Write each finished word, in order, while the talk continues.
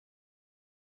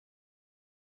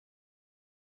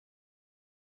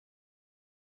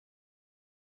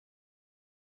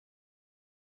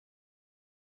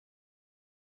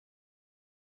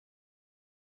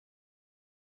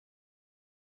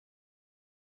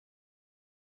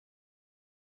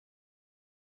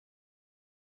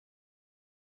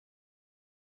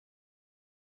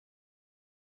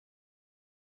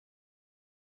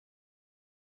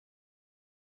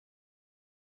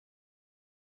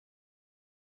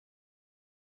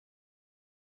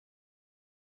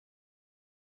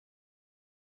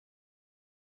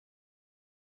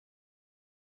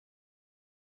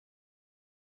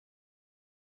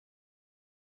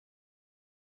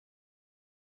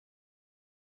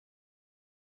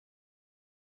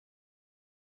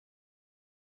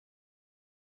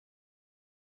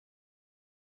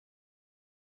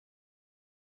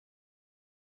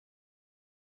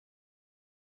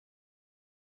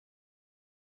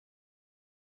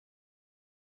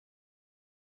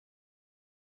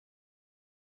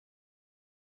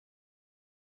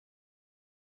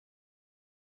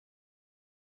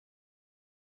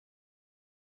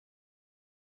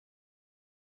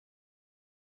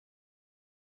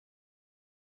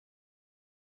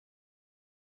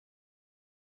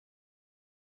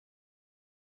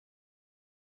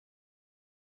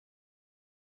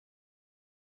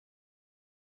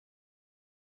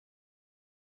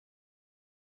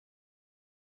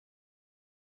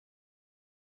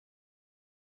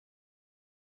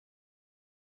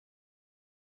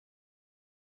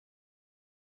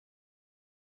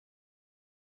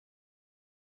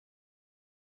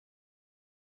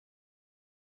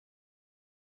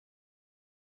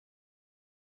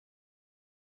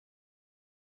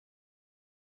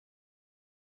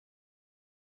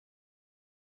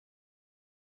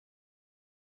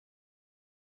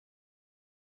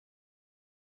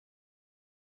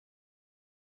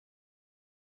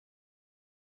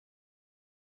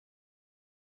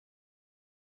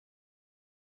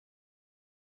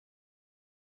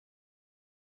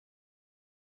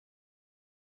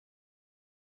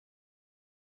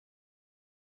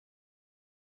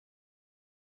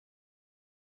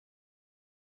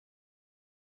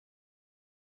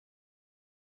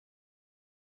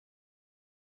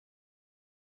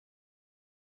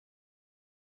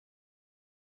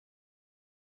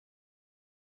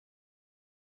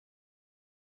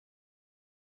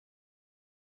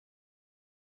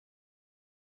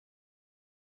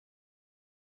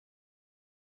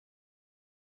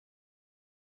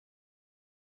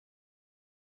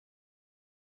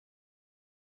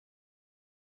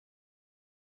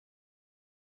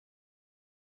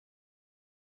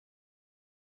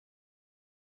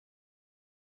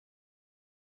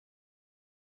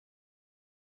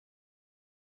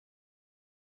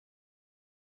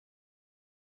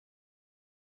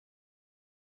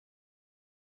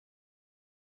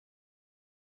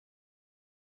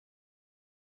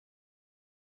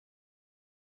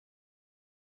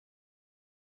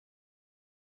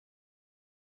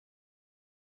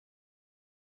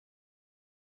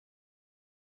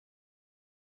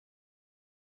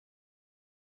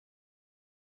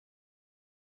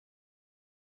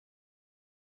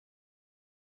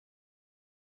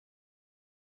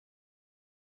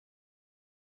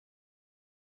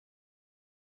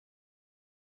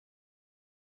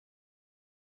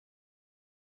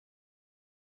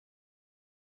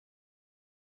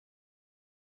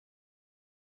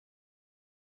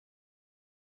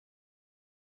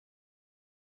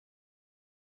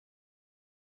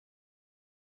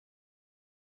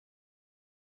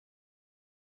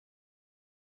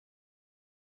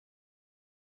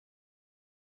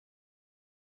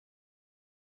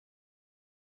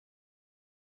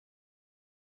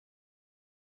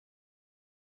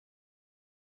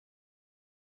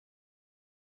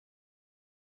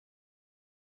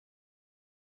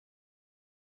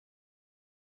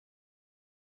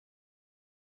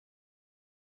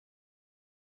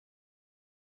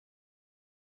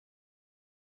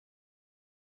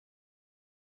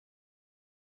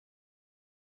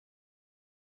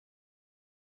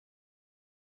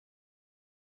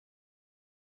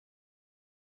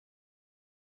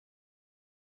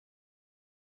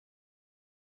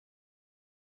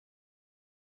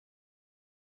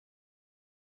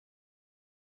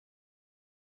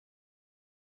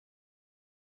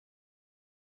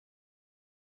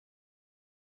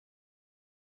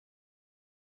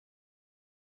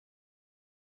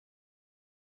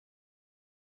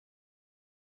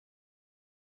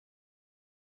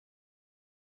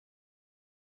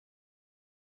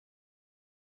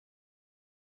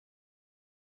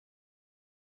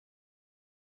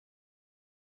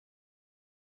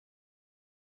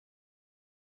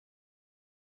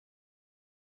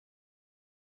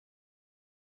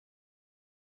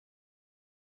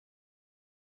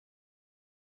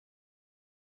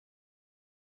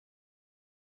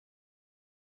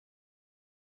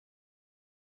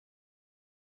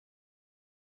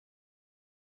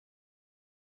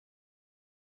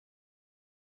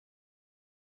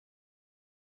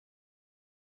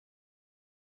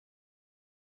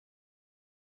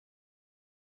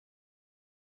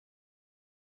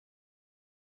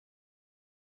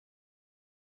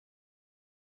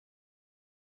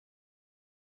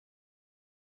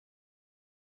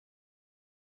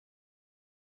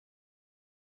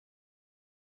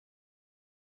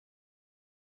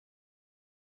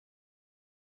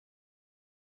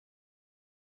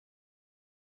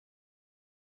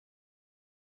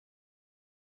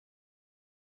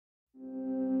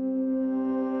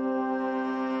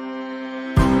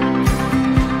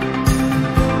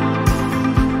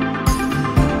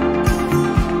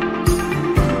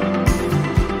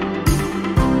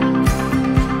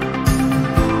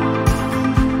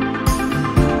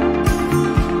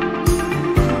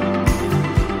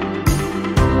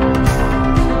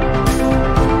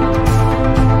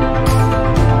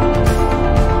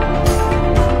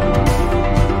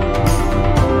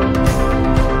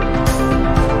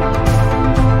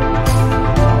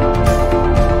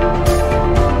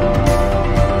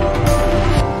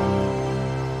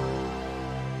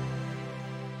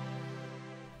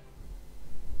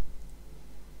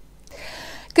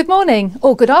Good morning,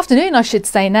 or good afternoon I should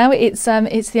say now. It's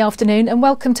the afternoon, and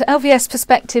welcome to LVS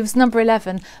Perspectives number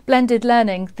 11, Blended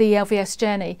Learning, the LVS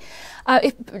Journey.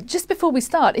 Just before we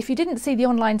start, if you didn't see the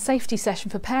online safety session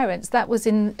for parents, that was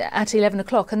at 11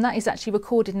 o'clock, and that is actually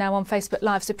recorded now on Facebook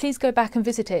Live, so please go back and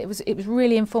visit it. It was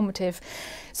really informative.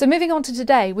 So moving on to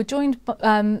today, we're joined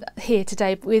here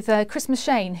today with Chris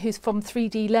McShane, who's from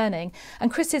 3D Learning,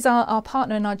 and Chris is our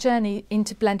partner in our journey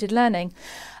into blended learning.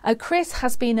 Chris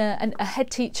has been a head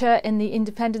teacher in the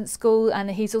independent school,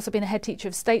 and he's also been a head teacher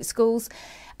of state schools.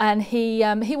 And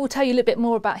he will tell you a little bit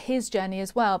more about his journey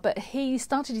as well. But he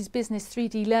started his business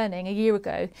 3D Learning a year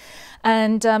ago,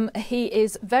 and he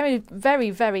is very,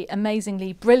 very, very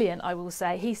amazingly brilliant, I will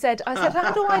say. I said,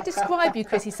 how do I describe you,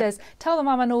 Chris? He says, tell them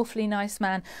I'm an awfully nice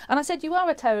man. And I said, you are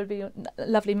a terribly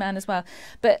lovely man as well.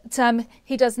 But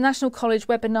he does National College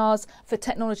webinars for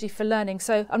technology for learning.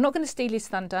 So I'm not going to steal his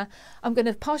thunder. I'm going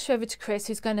to pass you over to Chris,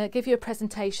 who's going to give you a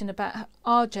presentation about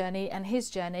our journey and his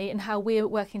journey and how we're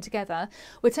working together.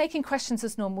 We're taking questions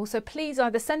as normal, so please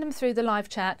either send them through the live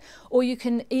chat, or you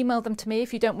can email them to me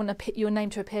if you don't want your name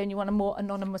to appear and you want a more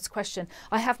anonymous question.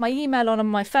 I have my email on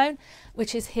my phone,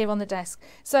 which is here on the desk.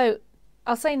 So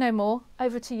I'll say no more.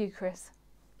 Over to you, Chris.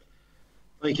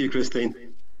 Thank you,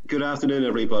 Christine. Good afternoon,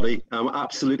 everybody. I'm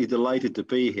absolutely delighted to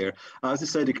be here. I was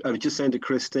just saying to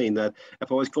Christine that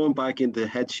if I was going back into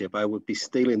headship, I would be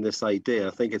stealing this idea.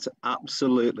 I think it's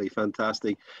absolutely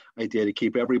fantastic idea to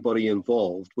keep everybody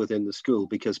involved within the school,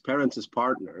 because parents as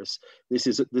partners, this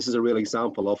is a real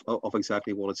example of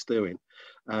exactly what it's doing.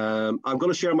 I'm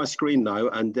going to share my screen now,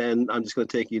 and then I'm just going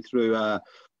to take you through a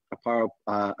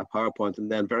PowerPoint, and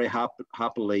then very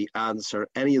happily answer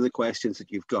any of the questions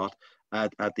that you've got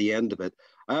at the end of it.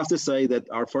 I have to say that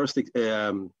our first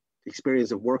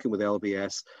experience of working with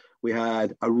LVS, we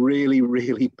had a really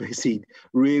busy,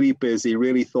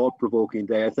 really thought-provoking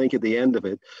day. I think at the end of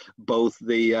it, both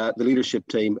the leadership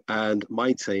team and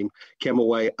my team came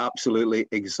away absolutely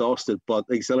exhausted but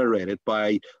exhilarated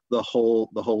by the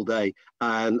whole day.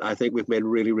 And I think we've made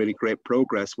really great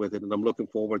progress with it. And I'm looking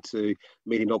forward to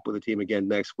meeting up with the team again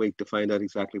next week to find out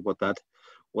exactly what that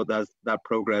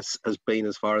progress has been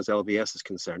as far as LVS is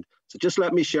concerned. So just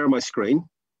let me share my screen,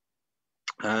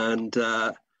 and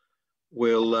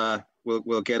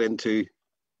we'll get into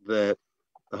the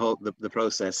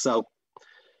process. So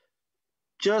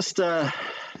just a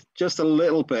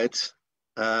little bit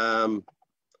about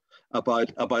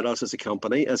us as a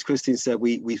company. As Christine said,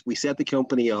 we set the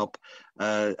company up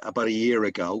about a year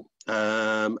ago,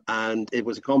 and it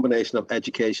was a combination of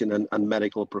education and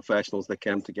medical professionals that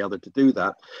came together to do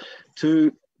that.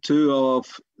 Two of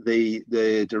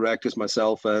the directors,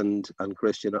 myself and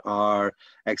Christian, are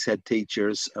ex-head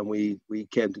teachers, and we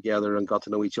came together and got to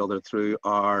know each other through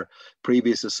our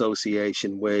previous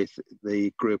association with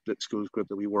the schools group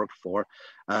that we worked for.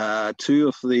 Two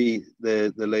of the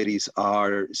ladies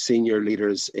are senior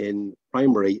leaders in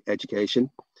primary education,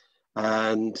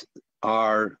 and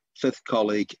our fifth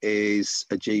colleague is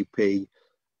a GP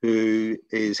who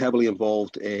is heavily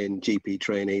involved in GP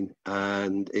training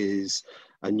and is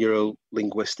a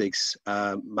neurolinguistics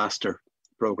master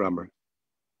programmer.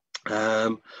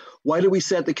 Why do we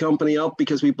set the company up?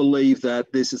 Because we believe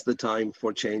that this is the time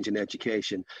for change in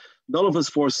education. None of us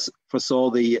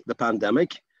foresaw the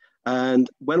pandemic. And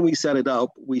when we set it up,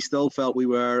 we still felt we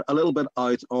were a little bit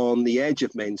out on the edge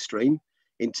of mainstream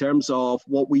in terms of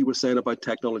what we were saying about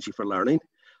technology for learning.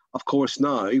 Of course,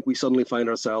 now we suddenly find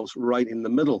ourselves right in the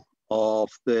middle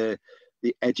of the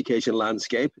education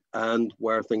landscape and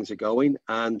where things are going.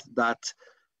 And that,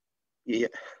 yeah,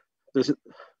 there's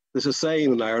a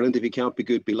saying in Ireland, if you can't be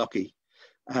good, be lucky.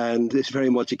 And it's very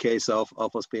much a case of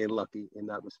us being lucky in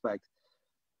that respect.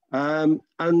 And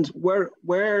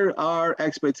where our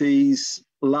expertise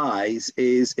lies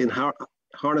is in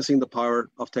harnessing the power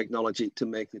of technology to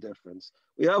make the difference.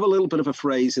 We have a little bit of a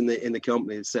phrase in the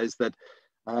company that says that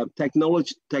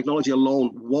technology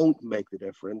alone won't make the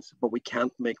difference, but we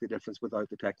can't make the difference without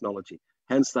the technology.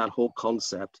 Hence that whole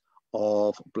concept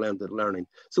of blended learning.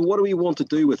 So what do we want to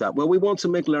do with that? Well, we want to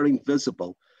make learning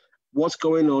visible. What's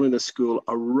going on in a school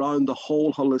around the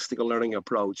whole holistic learning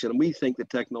approach. And we think that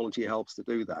technology helps to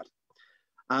do that.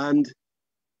 And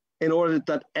in order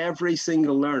that every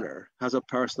single learner has a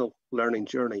personal learning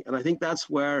journey. And I think that's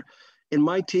where, in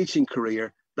my teaching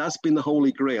career, that's been the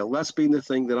holy grail. That's been the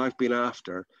thing that I've been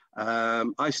after.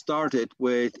 I started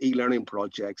with e-learning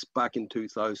projects back in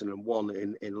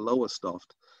 2001 in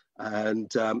Lowestoft.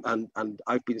 And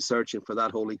I've been searching for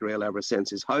that holy grail ever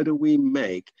since, is how do we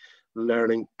make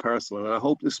learning personal? And I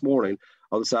hope this morning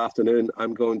or this afternoon,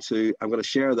 I'm going to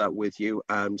share that with you,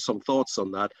 some thoughts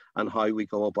on that and how we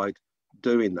go about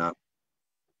doing that.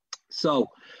 So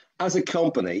as a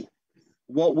company,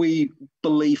 what we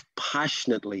believe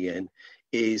passionately in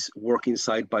is working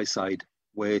side by side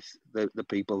with the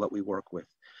people that we work with.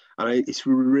 And it's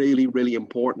really, really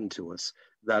important to us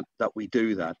that we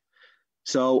do that.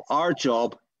 So our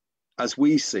job, as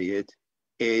we see it,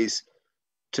 is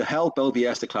to help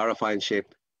LVS to clarify and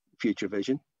shape future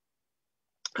vision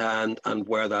and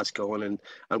where that's going.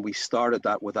 And we started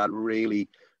that with that really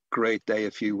great day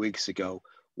a few weeks ago,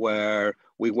 where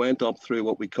we went up through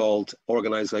what we called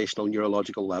organizational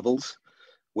neurological levels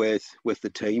with the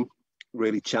team,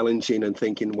 really challenging and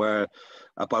thinking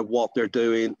about what they're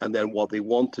doing and then what they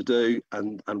want to do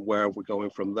and where we're going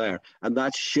from there. And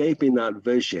that's shaping that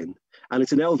vision. And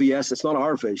it's an LVS, it's not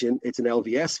our vision, it's an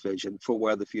LVS vision for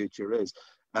where the future is.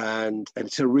 And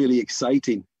it's a really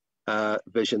exciting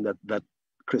vision that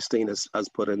Christine has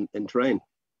put in train.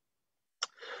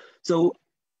 So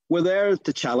we're there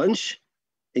to challenge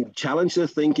their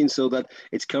thinking so that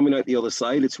it's coming out the other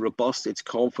side, it's robust, it's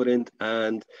confident,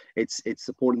 and it's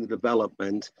supporting the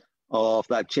development of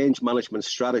that change management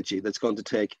strategy that's going to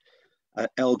take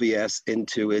LVS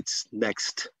into its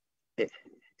next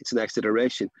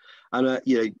iteration. And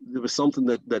there was something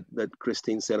that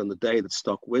Christine said on the day that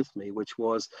stuck with me, which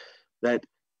was that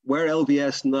where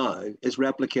LVS now is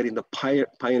replicating the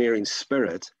pioneering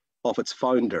spirit of its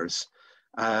founders,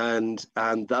 and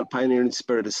that pioneering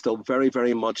spirit is still very,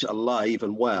 very much alive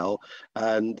and well,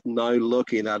 and now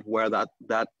looking at where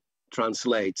that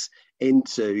translates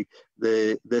into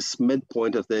this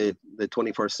midpoint of the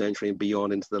 21st century and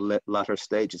beyond into the latter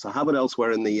stages. I have it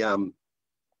elsewhere in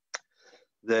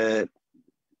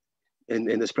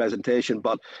in this presentation,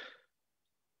 but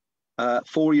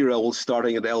 4-year-olds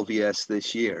starting at LVS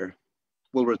this year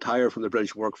will retire from the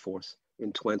British workforce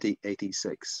in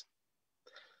 2086.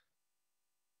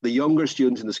 The younger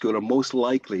students in the school are most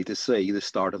likely to see the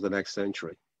start of the next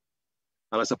century.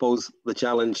 And I suppose the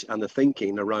challenge and the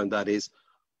thinking around that is,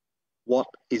 what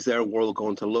is their world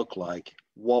going to look like?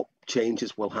 What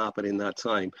changes will happen in that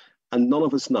time? And none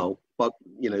of us know, but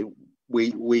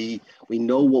we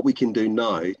know what we can do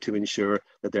now to ensure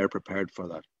that they're prepared for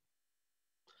that.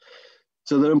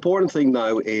 So the important thing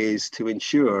now is to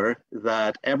ensure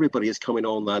that everybody is coming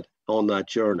on that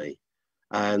journey,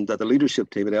 and that the leadership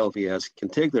team at LVS can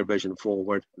take their vision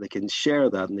forward, they can share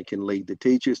that, and they can lead the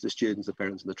teachers, the students, the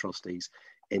parents, and the trustees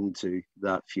into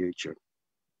that future.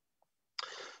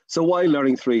 So why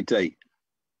Learning 3D?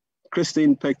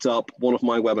 Christine picked up one of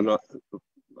my webinars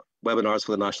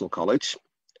for the National College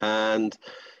and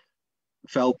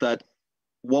felt that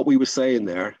what we were saying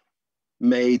there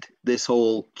made this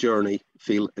whole journey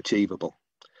feel achievable.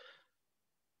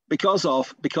 Because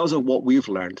of what we've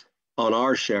learned on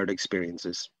our shared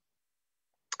experiences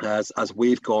as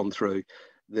we've gone through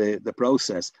the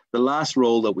process. The last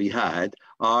role that we had,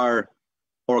 our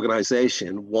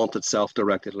organization wanted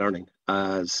self-directed learning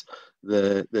as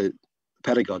the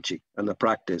pedagogy and the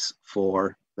practice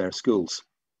for their schools.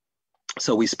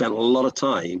 So we spent a lot of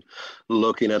time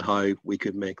looking at how we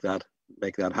could make that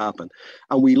happen.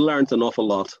 And we learned an awful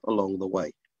lot along the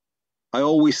way. I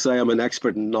always say I'm an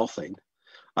expert in nothing.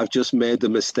 I've just made the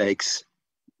mistakes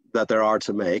that there are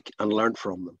to make and learn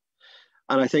from them.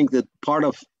 And I think that part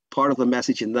of the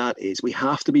message in that is we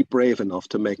have to be brave enough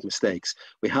to make mistakes.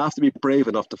 We have to be brave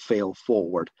enough to fail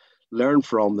forward, learn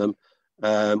from them.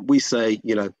 We say,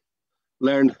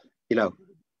 learn,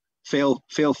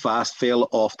 fail fast, fail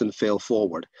often, fail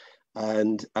forward.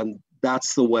 And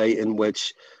that's the way in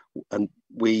which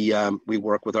we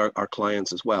work with our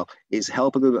clients as well, is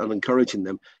helping them and encouraging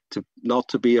them to not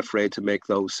to be afraid to make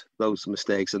those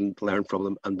mistakes and learn from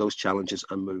them and those challenges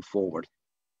and move forward.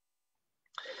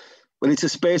 But it's a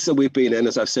space that we've been in,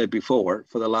 as I've said before,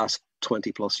 for the last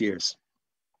 20 plus years.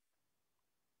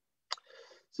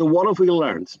 So what have we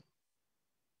learned?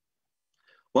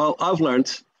 Well, I've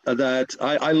learned that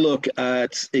I look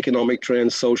at economic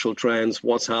trends, social trends,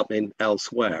 what's happening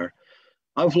elsewhere.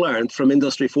 I've learned from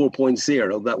Industry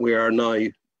 4.0 that we are now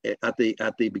at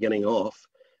the beginning of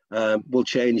will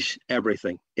change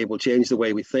everything. It will change the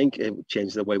way we think, it will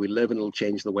change the way we live, and it'll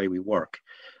change the way we work.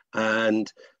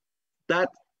 And that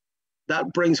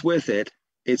brings with it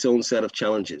its own set of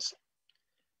challenges.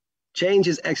 Change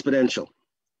is exponential.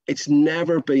 It's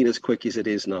never been as quick as it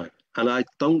is now. And I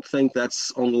don't think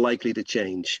that's unlikely to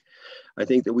change. I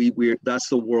think that that's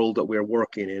the world that we're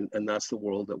working in, and that's the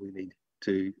world that we need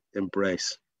to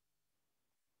embrace.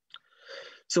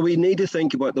 So we need to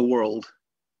think about the world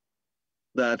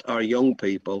that our young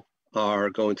people are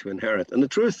going to inherit. And the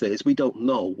truth is, we don't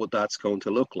know what that's going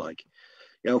to look like.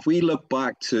 You know, if we look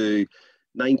back to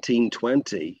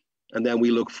 1920, and then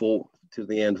we look forward to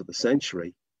the end of the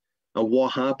century, and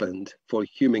what happened for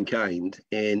humankind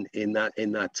in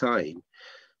that time,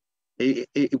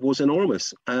 it was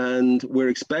enormous. And we're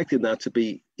expecting that to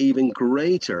be even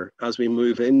greater as we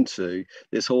move into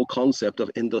this whole concept of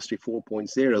Industry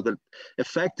 4.0, that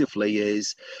effectively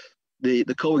is the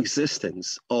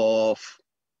coexistence of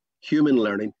human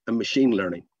learning and machine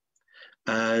learning,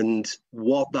 and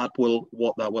what that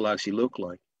will actually look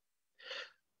like.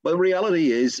 But the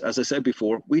reality is, as I said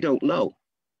before, we don't know.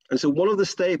 And so one of the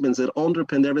statements that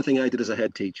underpinned everything I did as a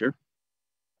head teacher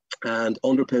and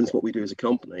underpins what we do as a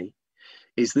company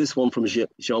is this one from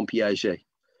Jean Piaget,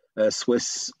 a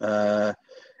Swiss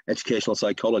educational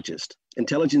psychologist.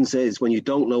 Intelligence is when you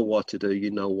don't know what to do, you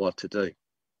know what to do.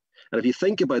 And if you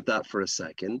think about that for a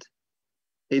second,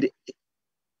 it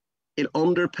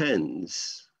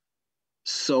underpins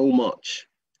so much.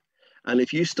 And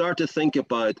if you start to think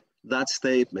about that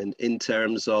statement in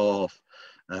terms of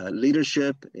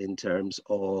leadership, in terms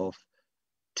of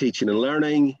teaching and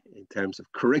learning, in terms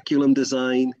of curriculum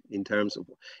design, in terms of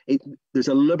there's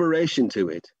a liberation to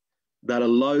it that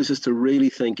allows us to really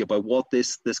think about what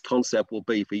this concept will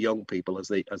be for young people as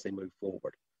they move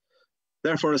forward.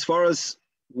 Therefore, as far as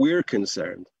we're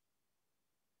concerned,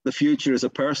 the future is a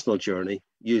personal journey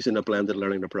using a blended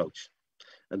learning approach.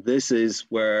 And this is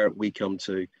where we come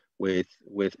to with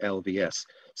LVS.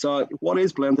 So what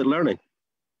is blended learning?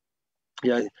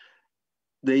 Yeah,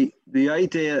 the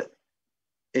idea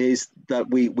is that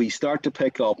we start to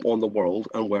pick up on the world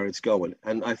and where it's going.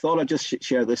 And I thought I'd just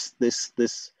share this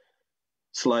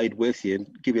slide with you and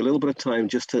give you a little bit of time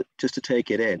just to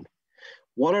take it in.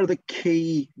 What are the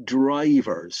key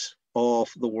drivers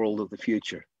of the world of the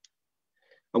future?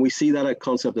 And we see that a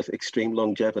concept of extreme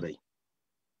longevity,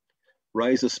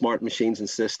 rise of smart machines and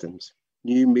systems,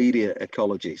 new media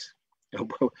ecologies.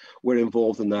 We're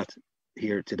involved in that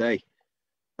here today.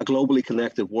 A globally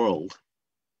connected world,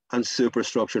 and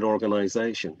superstructured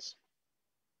organizations.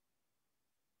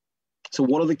 So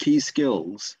what are the key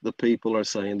skills that people are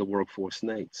saying the workforce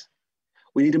needs?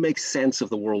 We need to make sense of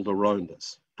the world around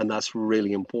us, and that's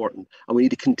really important. And we need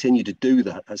to continue to do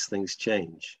that as things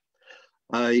change.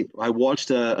 I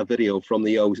watched a video from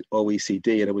the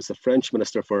OECD, and it was the French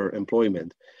Minister for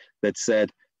Employment that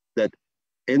said that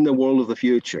in the world of the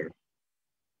future,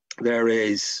 there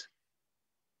is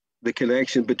the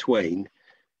connection between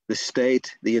the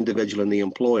state, the individual, and the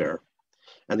employer.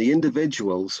 And the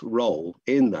individual's role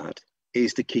in that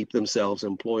is to keep themselves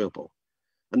employable.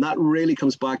 And that really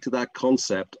comes back to that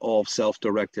concept of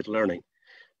self-directed learning,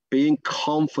 being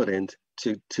confident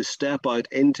to step out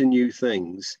into new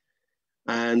things.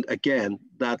 And again,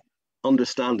 that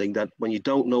understanding that when you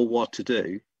don't know what to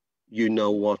do, you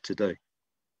know what to do.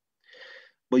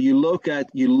 But you look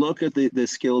at the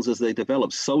skills as they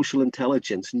develop: social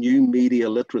intelligence, new media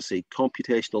literacy,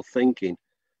 computational thinking,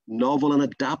 novel and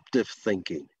adaptive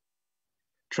thinking,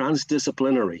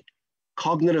 transdisciplinary,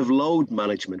 cognitive load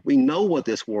management. We know what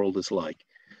this world is like.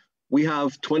 We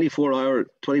have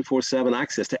 24/7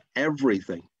 access to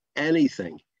everything,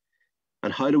 anything.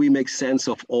 And how do we make sense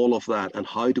of all of that? And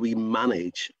how do we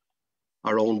manage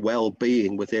our own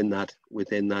well-being within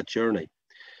that journey?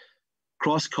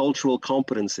 Cross-cultural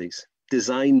competencies,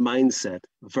 design mindset,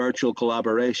 virtual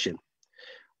collaboration.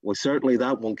 Well, certainly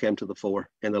that one came to the fore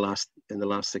in the last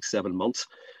 6-7 months.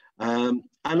 And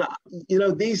you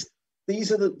know, this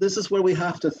is where we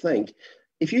have to think.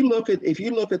 If you look at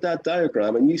that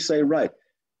diagram and you say, right,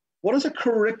 what does a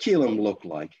curriculum look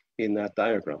like in that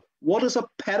diagram? What does a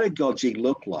pedagogy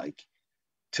look like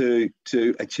to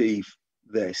achieve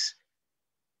this?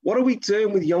 What are we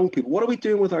doing with young people? What are we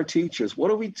doing with our teachers?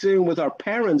 What are we doing with our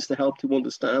parents to help to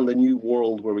understand the new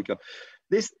world where we go?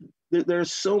 There are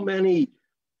so many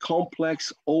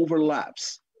complex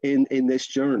overlaps in this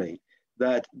journey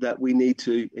that we need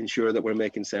to ensure that we're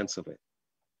making sense of it.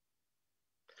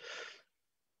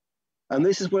 And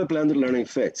this is where blended learning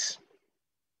fits.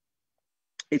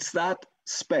 It's that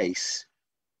space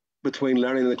between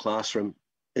learning in the classroom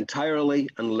entirely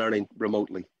and learning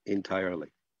remotely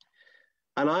entirely.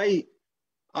 And I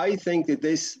think that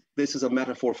this is a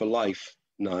metaphor for life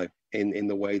now in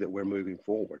the way that we're moving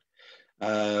forward.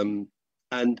 And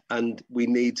we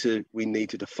need to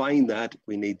define that.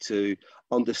 We need to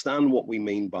understand what we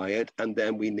mean by it, and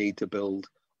then we need to build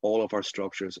all of our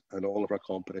structures and all of our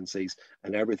competencies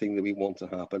and everything that we want to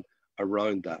happen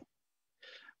around that.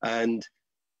 And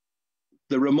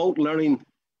the remote learning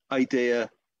idea,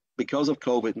 because of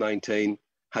COVID-19,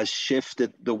 has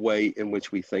shifted the way in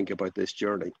which we think about this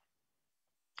journey.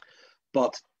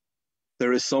 But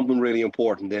there is something really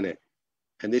important in it.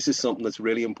 And this is something that's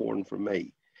really important for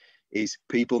me, is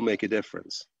people make a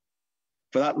difference.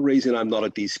 For that reason, I'm not a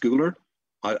deschooler.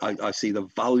 I see the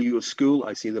value of school.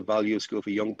 I see the value of school for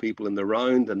young people in the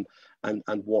round and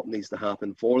what needs to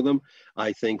happen for them.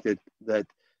 I think that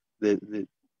the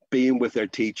being with their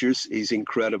teachers is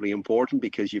incredibly important,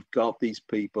 because you've got these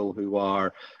people who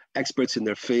are experts in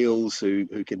their fields who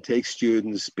can take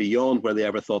students beyond where they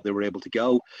ever thought they were able to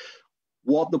go.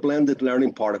 What the blended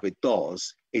learning part of it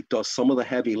does some of the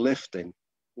heavy lifting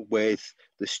with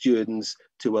the students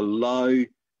to allow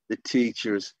the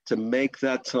teachers to make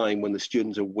that time when the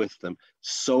students are with them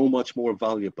so much more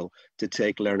valuable to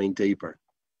take learning deeper.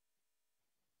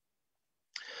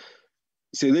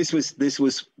 So this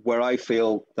was where I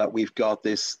feel that we've got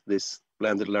this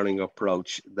blended learning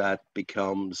approach that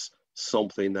becomes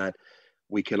something that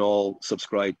we can all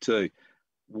subscribe to.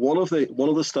 One of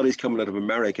the studies coming out of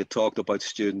America talked about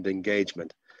student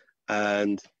engagement,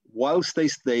 and whilst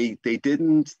they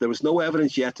didn't, there was no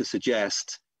evidence yet to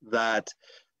suggest that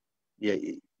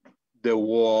there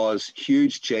was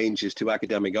huge changes to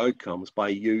academic outcomes by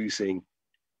using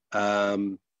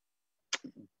online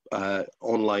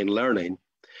learning.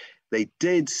 They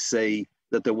did say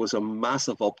that there was a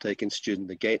massive uptake in student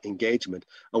engagement,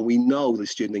 and we know that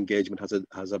student engagement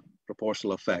has a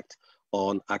proportional effect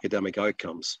on academic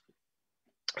outcomes.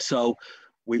 So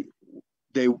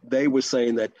they were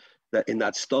saying that in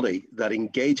that study, that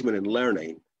engagement in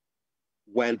learning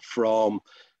went from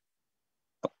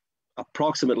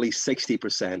approximately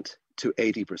 60% to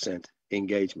 80%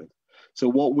 engagement. So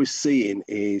what we're seeing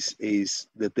is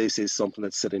that this is something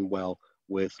that's sitting well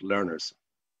with learners.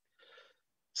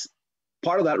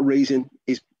 Part of that reason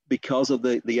is because of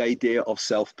the idea of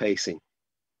self-pacing.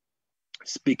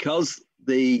 It's because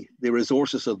the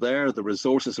resources are there, the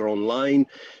resources are online,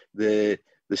 the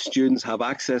students have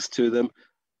access to them,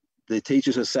 the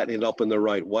teachers are setting it up in the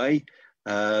right way,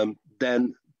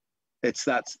 then it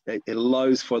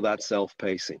allows for that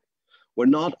self-pacing. We're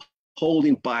not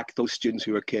holding back those students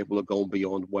who are capable of going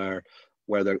beyond where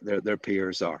their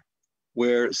peers are.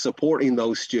 We're supporting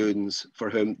those students for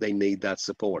whom they need that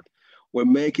support. We're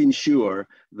making sure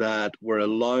that we're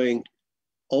allowing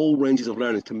all ranges of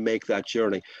learning to make that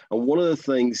journey. And one of the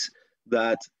things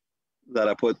that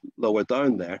I put lower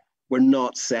down there, we're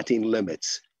not setting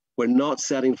limits. We're not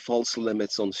setting false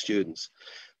limits on students.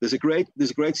 There's a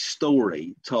great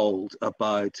story told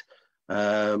about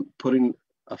putting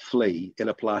a flea in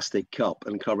a plastic cup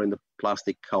and covering the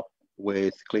plastic cup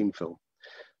with cling film.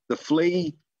 The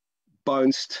flea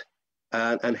bounced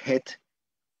and hit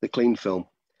the cling film,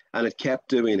 and it kept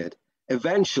doing it.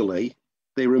 Eventually,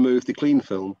 they removed the cling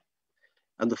film,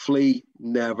 and the flea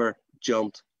never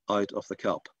jumped out of the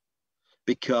cup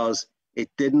because it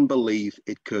didn't believe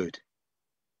it could.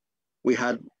 We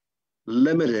had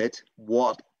limited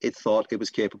what it thought it was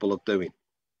capable of doing.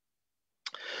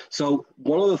 So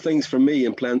one of the things for me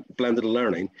in blended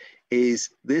learning is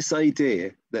this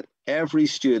idea that every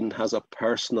student has a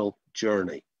personal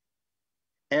journey.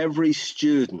 Every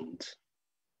student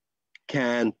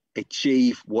can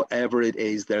achieve whatever it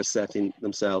is they're setting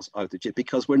themselves out to achieve,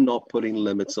 because we're not putting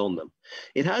limits on them.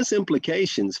 It has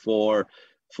implications for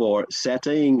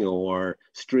setting or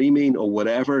streaming or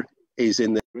whatever is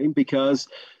in the dream, because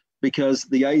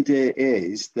the idea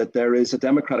is that there is a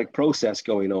democratic process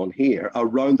going on here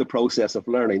around the process of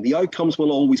learning. The outcomes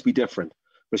will always be different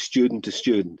for student to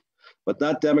student, but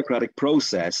that democratic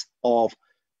process of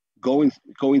going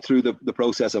through the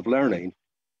process of learning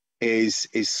is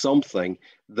something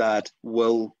that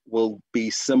will be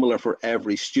similar for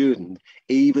every student,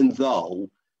 even though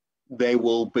they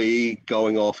will be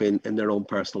going off in their own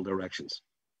personal directions.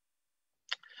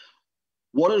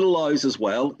 What it allows as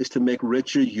well is to make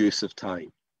richer use of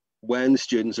time when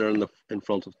students are in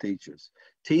front of teachers.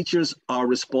 Teachers are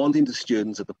responding to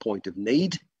students at the point of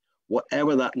need,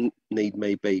 whatever that need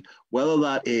may be, whether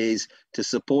that is to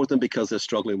support them because they're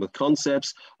struggling with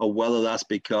concepts, or whether that's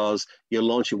because you're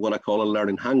launching what I call a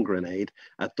learning hand grenade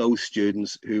at those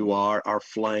students who are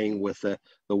flying with the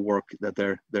work that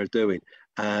they're doing.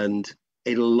 And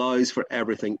it allows for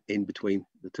everything in between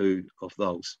of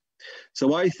those.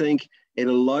 So I think it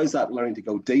allows that learning to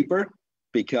go deeper,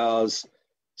 because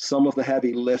some of the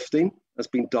heavy lifting has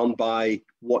been done by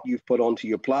what you've put onto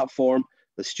your platform.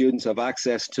 The students have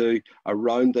access to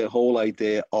around the whole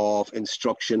idea of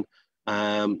instruction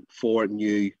for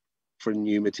new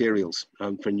materials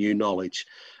and for new knowledge.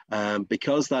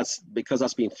 Because that's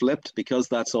been flipped, because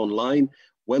that's online,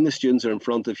 when the students are in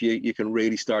front of you, you can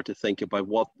really start to think about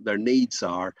what their needs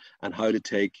are and how to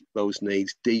take those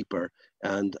needs deeper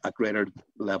and a greater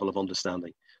level of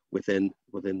understanding within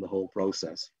the whole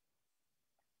process.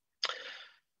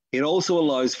 It also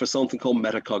allows for something called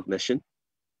metacognition,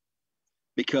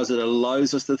 because it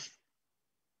allows us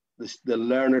the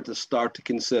learner to start to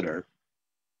consider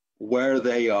where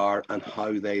they are and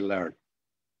how they learn.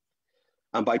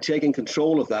 And by taking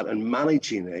control of that and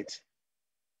managing it,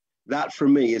 that for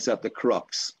me is at the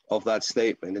crux of that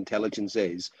statement. Intelligence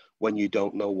is when you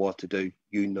don't know what to do,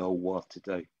 you know what to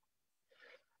do.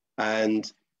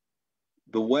 And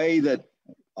the way that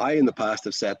I in the past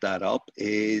have set that up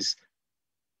is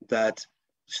that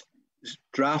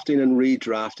drafting and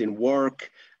redrafting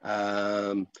work,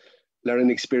 learning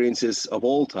experiences of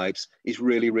all types is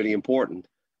really, really important.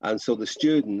 And so the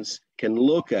students can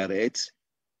look at it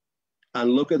and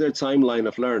look at their timeline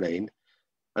of learning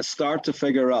and start to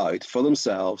figure out for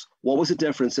themselves what was the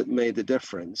difference that made the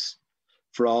difference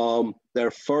from their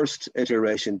first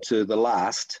iteration to the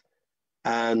last,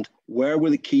 and where were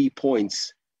the key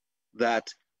points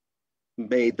that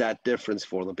made that difference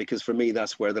for them. Because for me,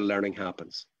 that's where the learning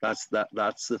happens. That's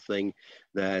the thing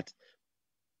that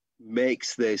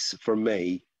makes this, for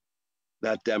me,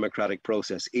 that democratic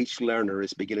process. Each learner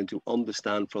is beginning to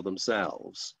understand for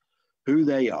themselves who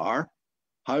they are,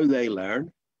 how they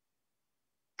learn,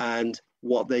 and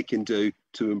what they can do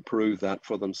to improve that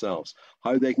for themselves.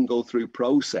 How they can go through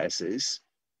processes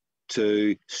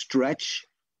to stretch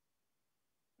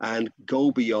and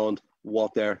go beyond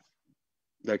what they're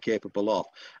capable of.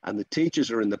 And the teachers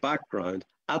are in the background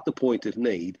at the point of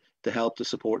need to help to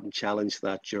support and challenge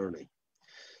that journey.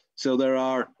 So there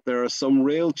are some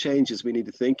real changes we need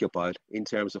to think about in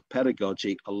terms of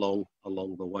pedagogy along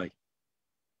the way.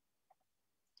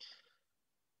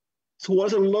 So what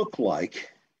does it look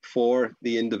like for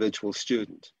the individual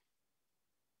student?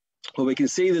 Well, we can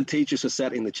see the teachers are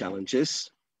setting the challenges,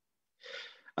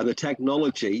 and the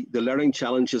technology, the learning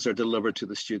challenges are delivered to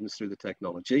the students through the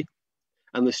technology,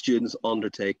 and the students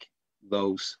undertake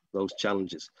those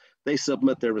challenges. They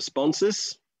submit their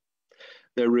responses,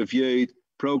 they're reviewed,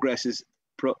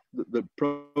 the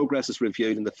progress is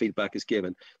reviewed and the feedback is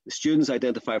given. The students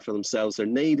identify for themselves their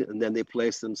need, and then they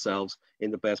place themselves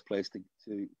in the best place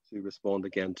to respond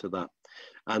again to that.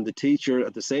 And the teacher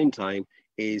at the same time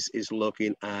is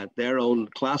looking at their own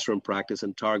classroom practice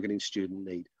and targeting student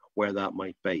need, where that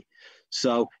might be.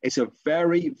 So it's a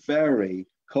very, very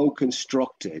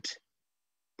co-constructed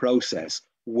process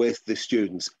with the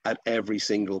students at every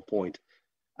single point.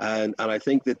 And I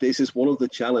think that this is one of the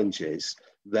challenges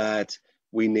that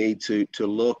we need to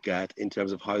look at in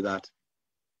terms of how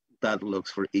that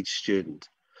looks for each student.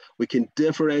 We can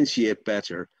differentiate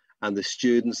better, and the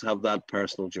students have that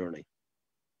personal journey.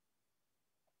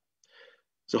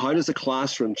 So how does the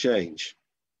classroom change?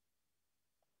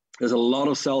 There's a lot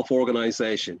of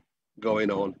self-organization going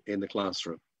on in the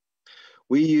classroom.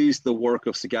 We use the work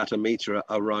of Sagata Mitra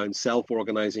around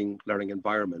self-organizing learning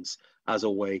environments as a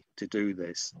way to do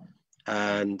this.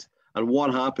 And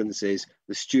what happens is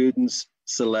the students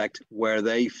select where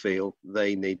they feel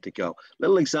they need to go.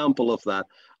 Little example of that,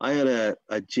 I had a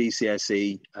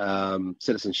GCSE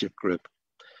citizenship group.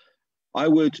 I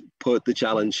would put the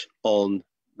challenge on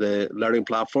the learning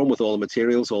platform with all the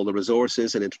materials, all the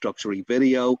resources, and introductory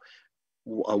video,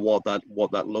 and what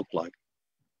that looked like.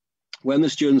 When the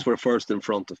students were first in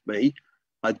front of me,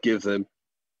 I'd give them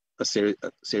a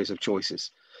series of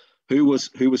choices. Who was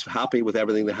happy with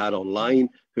everything they had online?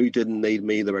 Who didn't need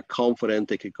me? They were confident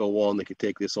they could go on, they could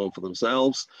take this on for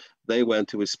themselves. They went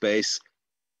to a space,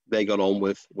 they got on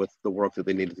with the work that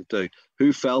they needed to do.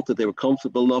 Who felt that they were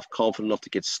comfortable enough, confident enough to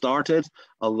get started,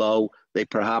 although they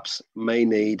perhaps may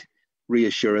need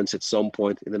reassurance at some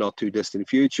point in the not too distant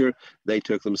future. They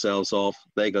took themselves off,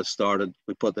 they got started,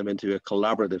 we put them into a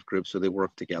collaborative group so they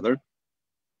worked together.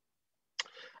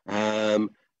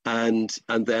 And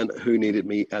then who needed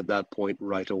me at that point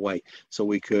right away. So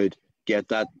we could get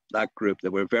that group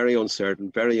that were very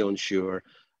uncertain, very unsure,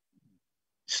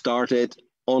 started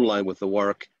online with the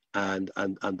work, and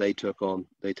they took on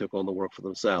the work for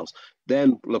themselves.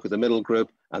 Then look at the middle group,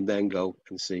 and then go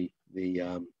and see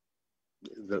the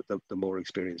more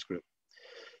experienced group.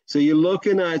 So you're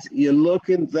looking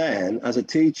then as a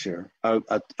teacher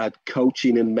at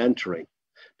coaching and mentoring,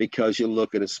 because you're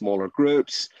looking at smaller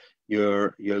groups.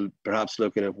 You're perhaps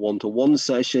looking at one-to-one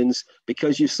sessions,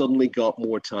 because you've suddenly got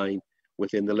more time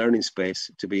within the learning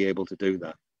space to be able to do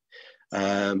that.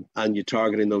 And you're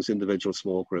targeting those individual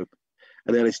small group.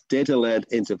 And then it's data-led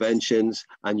interventions,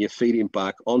 and you're feeding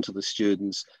back onto the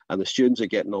students, and the students are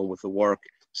getting on with the work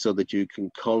so that you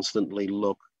can constantly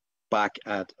look back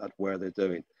at where they're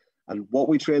doing. And what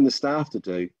we train the staff to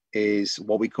do is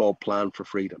what we call plan for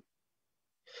freedom.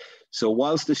 So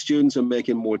whilst the students are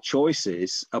making more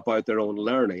choices about their own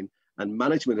learning and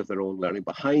management of their own learning,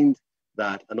 behind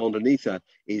that and underneath that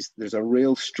is there's a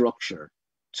real structure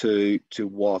to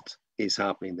what is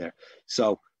happening there.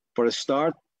 So for a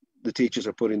start, the teachers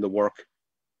are putting the work.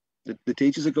 The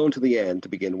teachers are going to the end to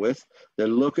begin with. They're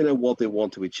looking at what they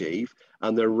want to achieve,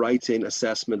 and they're writing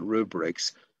assessment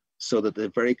rubrics so that they're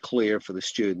very clear for the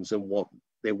students and what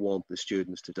they want the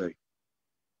students to do.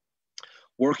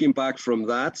 Working back from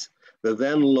that, they're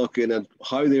then looking at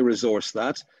how they resource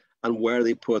that and where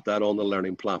they put that on the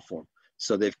learning platform.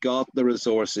 So they've got the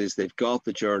resources, they've got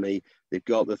the journey, they've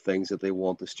got the things that they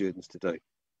want the students to do.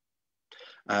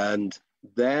 And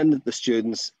then the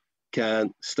students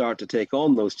can start to take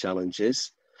on those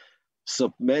challenges,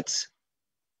 submit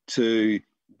to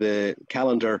the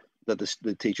calendar that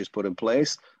the teachers put in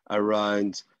place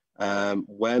around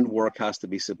when work has to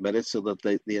be submitted so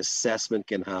that the assessment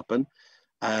can happen,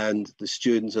 and the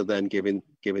students are then giving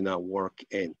that work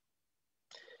in.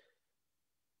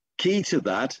 Key to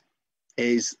that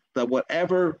is that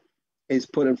whatever is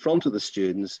put in front of the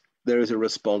students, there is a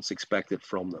response expected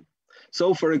from them.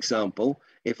 So for example,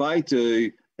 if I do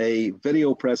a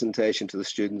video presentation to the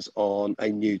students on a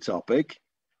new topic,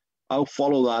 I'll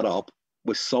follow that up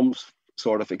with some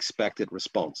sort of expected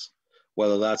response,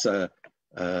 whether that's a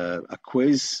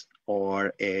quiz,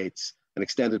 or it's an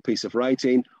extended piece of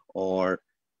writing, or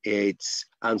it's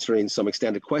answering some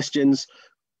extended questions.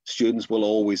 Students will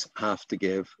always have to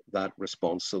give that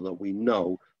response so that we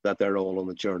know that they're all on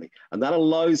the journey. And that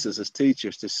allows us as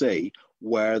teachers to see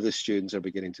where the students are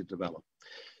beginning to develop.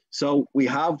 So we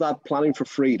have that planning for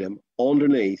freedom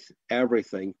underneath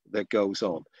everything that goes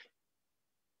on.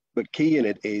 But key in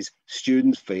it is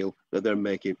students feel that they're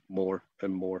making more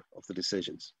and more of the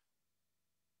decisions.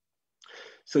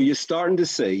 So you're starting to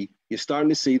see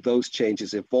those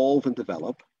changes evolve and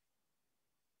develop,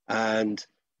 and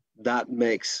that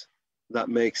makes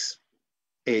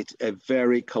it a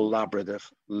very collaborative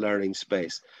learning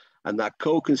space. And that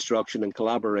co-construction and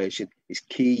collaboration is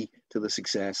key to the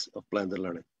success of blended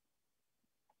learning.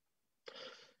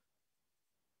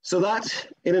 So that,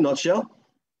 in a nutshell,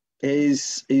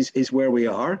 is where we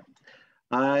are.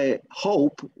 I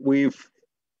hope we've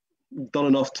done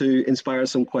enough to inspire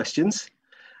some questions.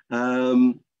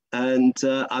 And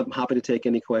I'm happy to take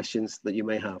any questions that you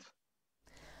may have.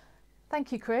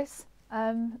 Thank you, Chris.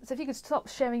 So if you could stop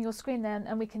sharing your screen then,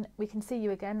 and we can see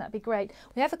you again, that'd be great.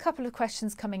 We have a couple of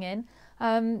questions coming in.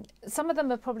 Some of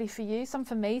them are probably for you, some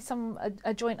for me, some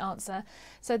a joint answer.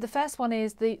 So the first one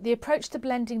is the approach to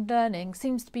blending learning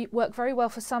seems to work very well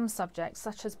for some subjects,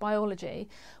 such as biology,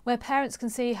 where parents can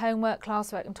see homework,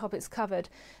 classwork and topics covered.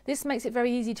 This makes it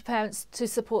very easy to parents to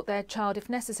support their child if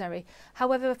necessary.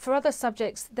 However, for other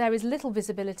subjects, there is little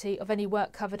visibility of any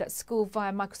work covered at school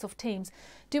via Microsoft Teams.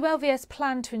 Do LVS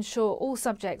plan to ensure all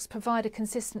subjects provide a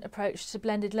consistent approach to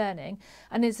blended learning,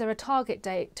 and is there a target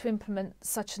date to implement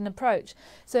such an approach?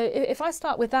 So if I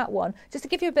start with that one, just to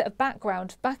give you a bit of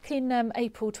background, back in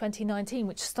April 2019,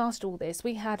 which started all this,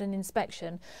 we had an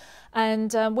inspection,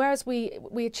 and whereas we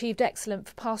achieved excellent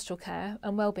for pastoral care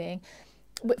and wellbeing,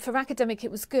 for academic it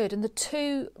was good, and the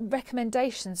two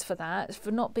recommendations for that,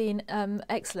 for not being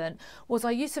excellent, was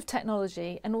our use of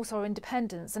technology and also our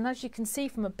independence. And as you can see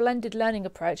from a blended learning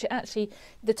approach, it actually,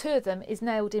 the two of them is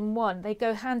nailed in one. They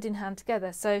go hand in hand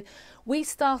together. So we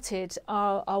started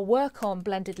our work on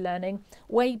blended learning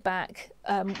way back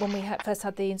when we first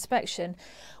had the inspection.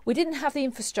 We didn't have the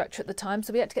infrastructure at the time,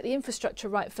 so we had to get the infrastructure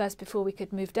right first before we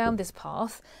could move down this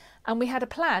path. And we had a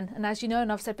plan, and as you know,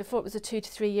 and I've said before, it was a 2 to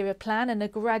 3 year plan and a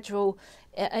gradual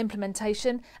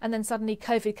implementation, and then suddenly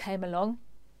COVID came along.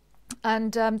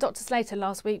 And Dr. Slater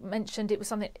last week mentioned it was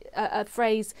something, a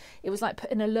phrase, it was like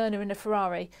putting a learner in a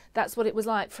Ferrari. That's what it was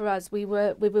like for us.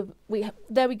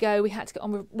 There we go, we had to get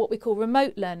on with what we call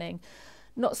remote learning.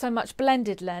 not so much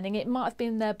blended learning. It might have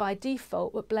been there by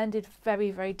default, but blended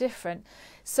very, very different.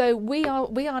 So we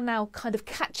are now kind of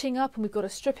catching up, and we've got to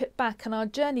strip it back, and our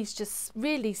journey's just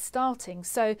really starting.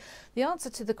 So the answer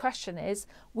to the question is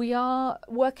we are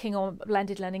working on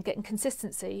blended learning, getting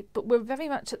consistency, but we're very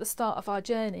much at the start of our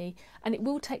journey, and it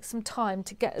will take some time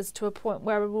to get us to a point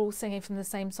where we're all singing from the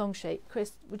same song sheet.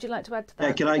 Chris, would you like to add to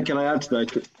that? Yeah, can I add to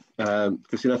that,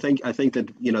 Christine? I think that,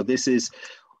 you know, this is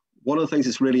one of the things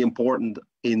that's really important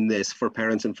in this for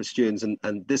parents and for students,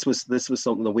 and this was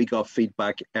something that we got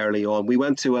feedback early on. We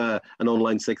went to an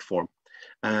online sixth form,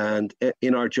 and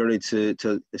in our journey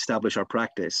to establish our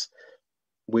practice,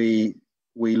 we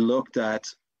looked at,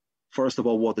 first of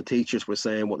all, what the teachers were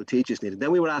saying, what the teachers needed.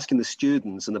 Then we were asking the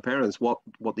students and the parents what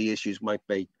the issues might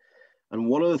be. And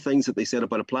one of the things that they said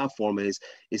about a platform is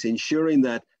ensuring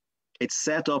that it's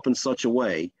set up in such a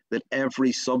way that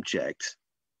every subject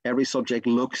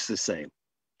looks the same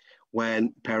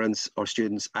when parents or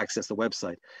students access the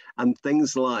website. And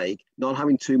things like not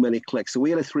having too many clicks. So we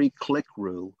had a 3-click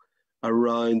rule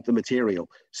around the material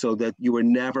so that you were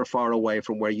never far away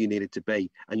from where you needed to be,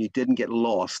 and you didn't get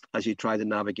lost as you tried to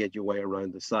navigate your way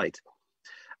around the site.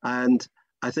 And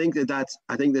I think that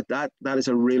is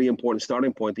a really important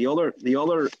starting point. The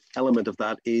other element of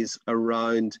that is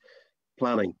around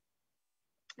planning,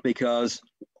 because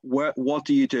what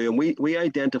do you do? And we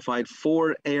identified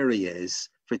 4 areas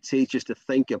for teachers to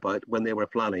think about when they were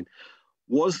planning.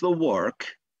 Was the work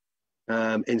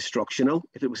instructional?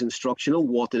 If it was instructional,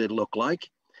 what did it look like?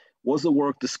 Was the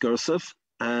work discursive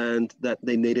and that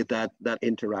they needed that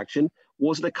interaction?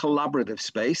 Was it a collaborative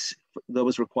space that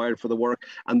was required for the work?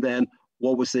 And then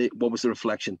what was the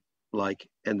reflection like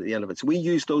in the end of it? So we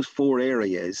used those 4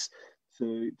 areas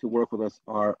to work with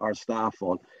our staff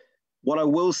on. What I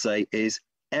will say is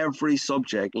every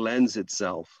subject lends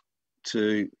itself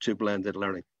to blended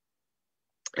learning.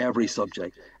 Every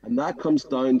subject. And that comes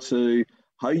down to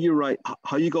how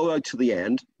you go out to the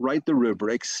end, write the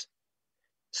rubrics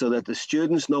so that the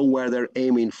students know where they're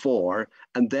aiming for,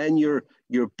 and then you're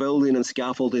building and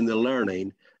scaffolding the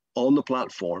learning on the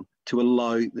platform to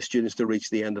allow the students to reach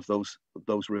the end of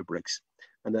those rubrics.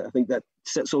 And I think that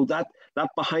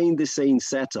behind the scenes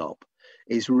setup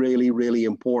is really, really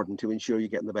important to ensure you're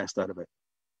getting the best out of it.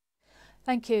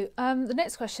 Thank you. The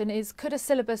next question is, could a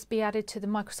syllabus be added to the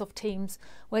Microsoft Teams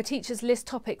where teachers list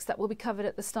topics that will be covered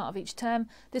at the start of each term?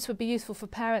 This would be useful for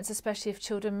parents, especially if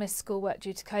children miss schoolwork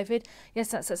due to COVID. Yes,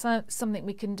 that's something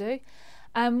we can do.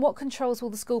 What controls will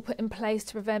the school put in place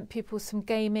to prevent pupils from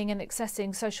gaming and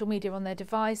accessing social media on their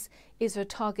device? Is there a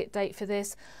target date for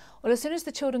this? Well, as soon as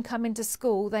the children come into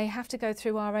school, they have to go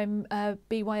through our own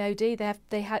BYOD.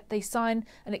 They sign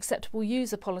an acceptable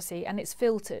user policy, and it's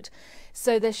filtered.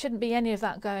 So there shouldn't be any of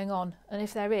that going on. And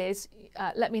if there is,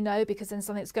 let me know, because then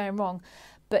something's going wrong.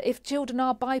 But if children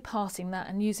are bypassing that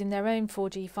and using their own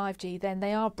 4G, 5G, then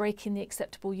they are breaking the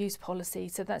acceptable use policy.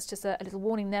 So that's just a little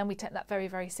warning there, and we take that very,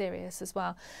 very serious as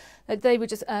well. They were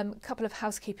just a couple of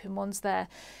housekeeping ones there.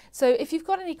 So if you've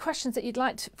got any questions that you'd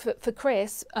like for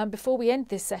Chris before we end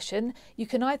this session, you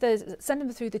can either send them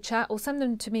through the chat or send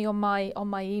them to me on my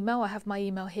email. I have my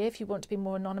email here if you want to be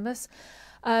more anonymous.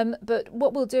 But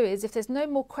what we'll do is, if there's no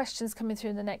more questions coming through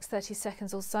in the next 30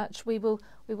 seconds or such, we will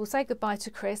say goodbye to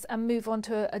Chris and move on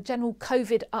to a general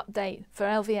COVID update for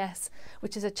LVS,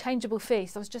 which is a changeable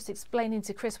feast. I was just explaining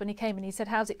to Chris when he came and he said,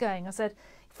 how's it going? I said,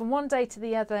 from one day to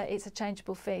the other, it's a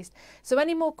changeable feast. So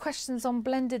any more questions on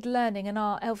blended learning and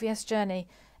our LVS journey?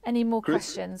 Any more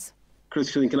questions?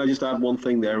 Chris, can I just add one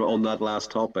thing there on that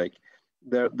last topic?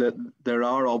 There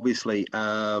are obviously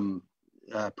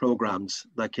programs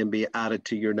that can be added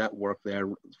to your network there.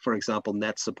 For example,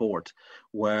 net support,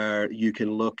 where you can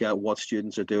look at what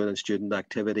students are doing in student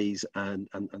activities and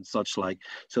such like,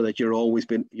 so that you're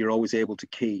always able to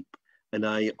keep an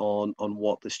eye on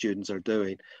what the students are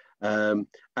doing. And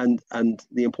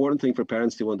the important thing for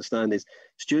parents to understand is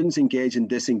students engage and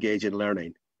disengage in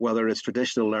learning, whether it's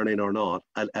traditional learning or not,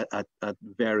 at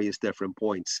various different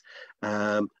points.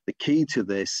 The key to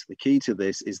this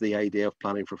is the idea of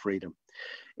planning for freedom.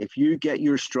 If you get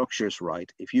your structures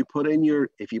right, if you put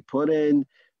in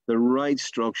the right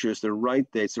structures, the right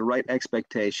dates, the right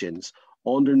expectations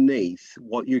underneath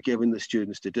what you're giving the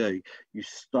students to do, you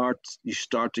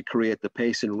start to create the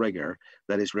pace and rigor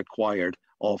that is required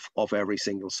of every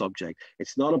single subject.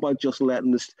 It's not about just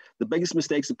letting the biggest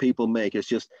mistakes that people make is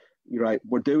just, you're right,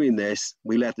 we're doing this,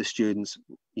 we let the students,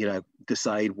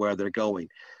 decide where they're going.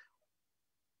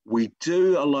 We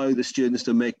do allow the students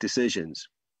to make decisions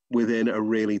within a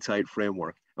really tight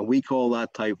framework, and we call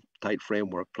that tight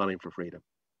framework planning for freedom.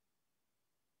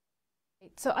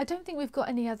 So I don't think we've got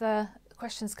any other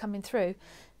questions coming through.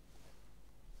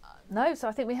 No, so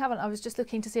I think we haven't. I was just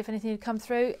looking to see if anything had come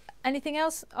through. Anything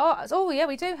else? Oh yeah,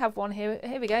 we do have one here.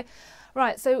 Here we go.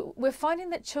 Right, so we're finding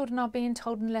that children are being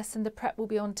told in lesson the prep will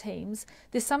be on Teams.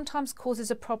 This sometimes causes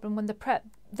a problem when the prep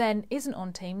then isn't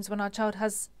on Teams. When our child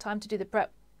has time to do the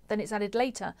prep, then it's added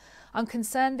later. I'm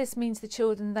concerned this means the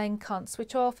children then can't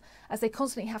switch off as they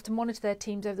constantly have to monitor their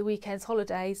teams over the weekends,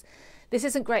 holidays. This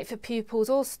isn't great for pupils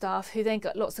or staff who then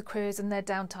got lots of queries in their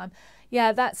downtime.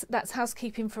 Yeah, that's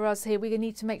housekeeping for us here. We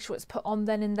need to make sure it's put on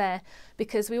then and there,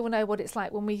 because we all know what it's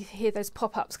like when we hear those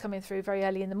pop-ups coming through very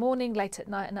early in the morning, late at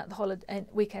night, and at the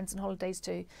weekends and holidays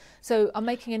too. So I'm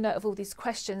making a note of all these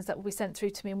questions that will be sent through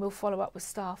to me, and we'll follow up with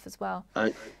staff as well.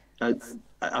 I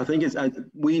think it's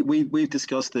we've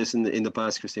discussed this in the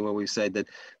past, Christine, where we've said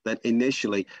that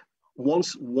initially,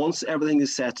 once everything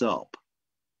is set up,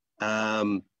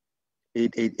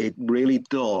 it really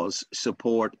does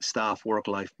support staff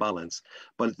work-life balance.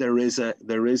 But there is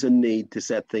a need to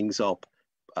set things up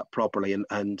properly,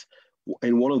 and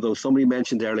in one of those, somebody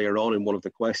mentioned earlier on in one of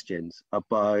the questions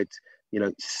about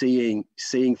seeing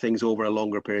things over a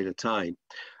longer period of time.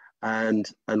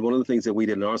 And one of the things that we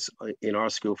did in our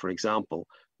school, for example,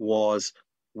 was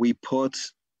we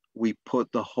put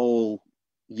the whole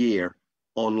year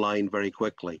online very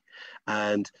quickly,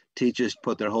 and teachers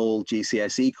put their whole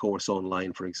GCSE course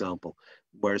online, for example,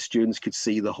 where students could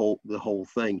see the whole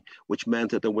thing, which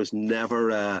meant that there was never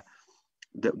a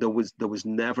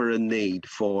need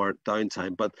for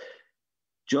downtime. But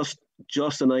just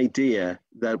an idea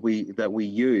that we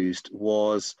used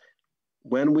was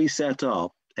when we set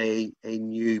up a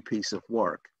new piece of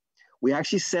work, we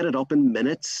actually set it up in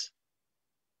minutes,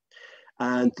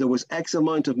 and there was X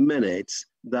amount of minutes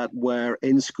that were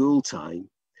in school time,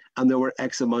 and there were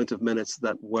X amount of minutes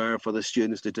that were for the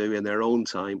students to do in their own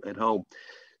time at home.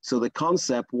 So the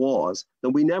concept was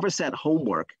that we never set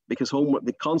homework, because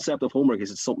the concept of homework is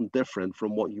it's something different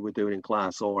from what you were doing in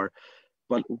class.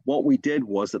 But what we did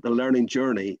was that the learning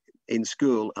journey in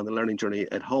school and the learning journey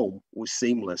at home was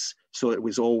seamless. So it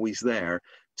was always there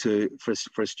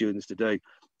for students to do.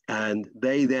 And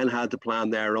they then had to plan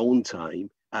their own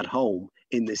time at home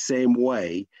in the same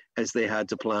way as they had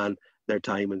to plan their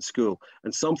time in school.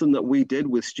 And something that we did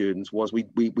with students was we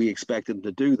expected them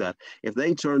to do that. If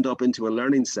they turned up into a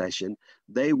learning session,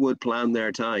 they would plan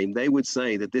their time. They would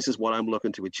say that this is what I'm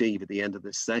looking to achieve at the end of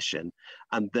this session.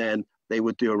 And then they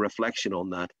would do a reflection on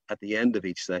that at the end of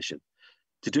each session.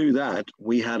 To do that,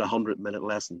 we had 100-minute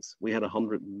lessons. We had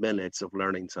 100 minutes of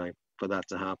learning time for that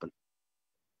to happen.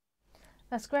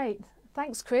 That's great.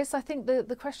 Thanks, Chris. I think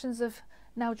the questions have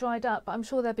now dried up, but I'm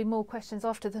sure there'll be more questions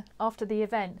after the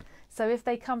event. So if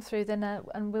they come through, then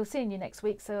and we'll see you next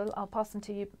week. So I'll pass them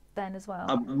to you then as well.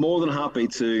 I'm more than happy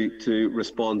to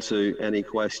respond to any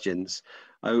questions.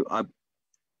 I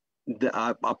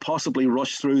possibly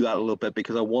rushed through that a little bit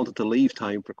because I wanted to leave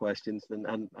time for questions,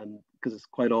 and because it's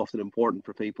quite often important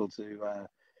for people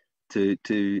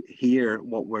to hear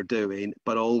what we're doing,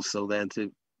 but also then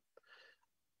to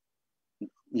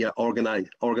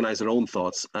organize their own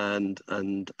thoughts and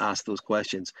ask those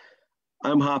questions.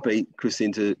 I'm happy,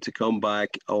 Christine, to come back,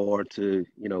 or to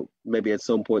maybe at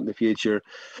some point in the future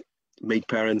meet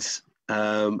parents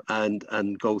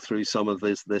and go through some of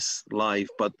this live.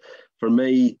 But for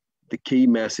me, the key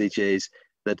message is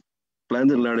that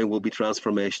blended learning will be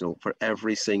transformational for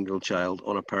every single child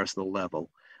on a personal level,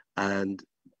 and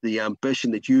the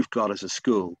ambition that you've got as a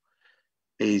school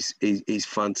is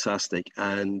fantastic.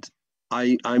 And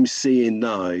I'm seeing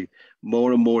now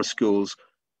more and more schools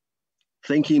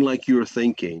thinking like you're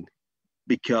thinking,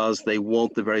 because they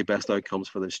want the very best outcomes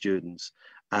for their students.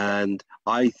 And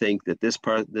I think that this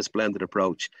blended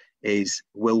approach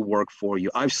will work for you.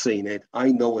 I've seen it.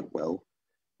 I know it will.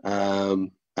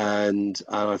 And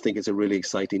I think it's a really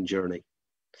exciting journey.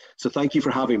 So thank you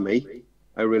for having me.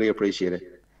 I really appreciate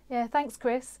it. Yeah, thanks,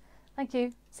 Chris. Thank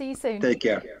you. See you soon. Take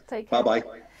care. Take care. Bye-bye.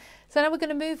 So now we're going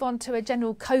to move on to a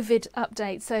general COVID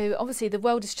update. So obviously the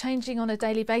world is changing on a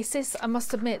daily basis. I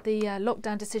must admit the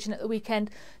lockdown decision at the weekend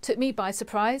took me by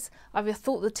surprise. I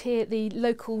thought the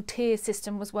local tier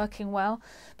system was working well,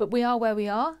 but we are where we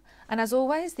are. And as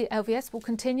always, the LVS will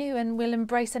continue and will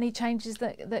embrace any changes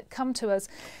that come to us.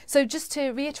 So just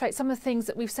to reiterate some of the things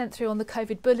that we've sent through on the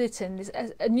COVID bulletin, is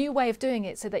a new way of doing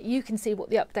it so that you can see what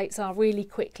the updates are really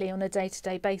quickly on a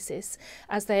day-to-day basis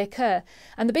as they occur.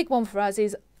 And the big one for us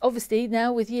is, obviously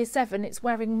now with year 7, it's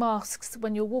wearing masks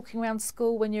when you're walking around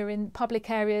school, when you're in public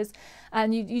areas,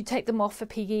 and you take them off for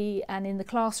PE and in the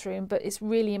classroom. But it's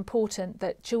really important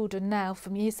that children now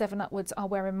from year 7 upwards are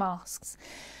wearing masks.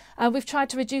 We've tried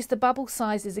to reduce the bubble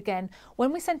sizes again.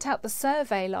 When we sent out the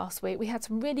survey last week, we had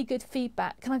some really good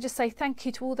feedback. Can I just say thank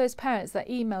you to all those parents that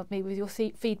emailed me with your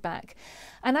feedback?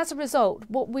 And as a result,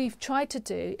 what we've tried to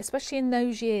do, especially in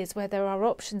those years where there are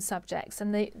option subjects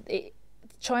and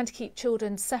trying to keep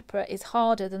children separate is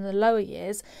harder than the lower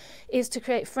years, is to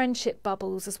create friendship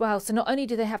bubbles as well. So not only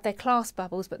do they have their class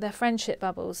bubbles, but their friendship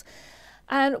bubbles.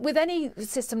 And with any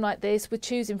system like this, with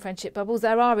choosing friendship bubbles,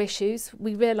 there are issues.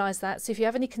 We realise that. So if you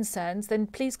have any concerns, then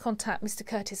please contact Mr.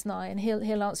 Curtis and I, and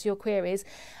he'll answer your queries.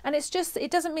 And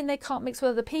it doesn't mean they can't mix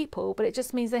with other people, but it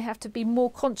just means they have to be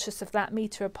more conscious of that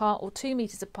metre apart or 2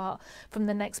 metres apart from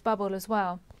the next bubble as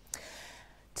well.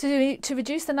 To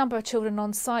reduce the number of children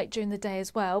on site during the day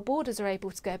as well, boarders are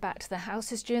able to go back to their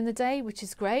houses during the day, which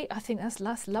is great. I think that's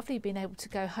lovely, being able to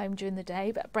go home during the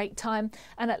day, but at break time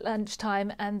and at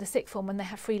lunchtime, and the sixth form, when they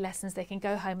have free lessons, they can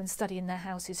go home and study in their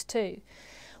houses too.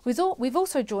 We've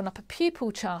also drawn up a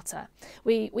pupil charter.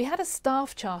 We had a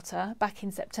staff charter back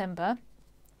in September,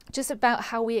 just about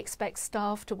how we expect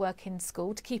staff to work in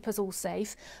school to keep us all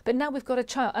safe. But now we've got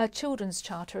a children's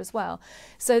charter as well.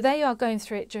 So they are going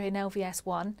through it during LVS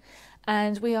 1,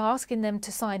 and we are asking them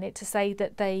to sign it to say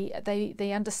that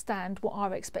they understand what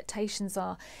our expectations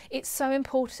are. It's so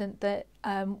important that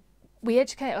we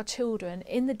educate our children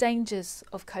in the dangers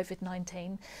of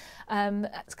COVID-19,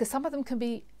 because some of them can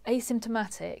be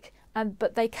asymptomatic,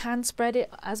 but they can spread it,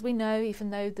 as we know, even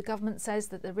though the government says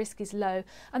that the risk is low.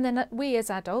 And then we as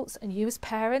adults, and you as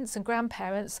parents and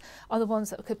grandparents, are the ones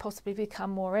that could possibly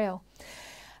become more ill.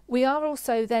 We are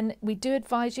also we do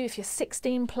advise you, if you're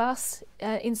 16 plus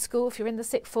in school, if you're in the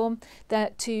sixth form,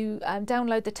 that to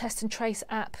download the Test and Trace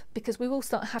app, because we will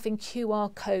start having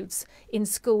QR codes in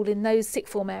school in those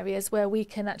sixth form areas where we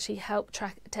can actually help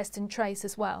track, test and trace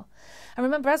as well. And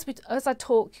remember, as I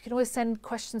talk, you can always send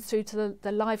questions through to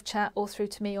the live chat or through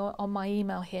to me or on my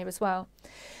email here as well.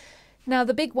 Now,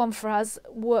 the big one for us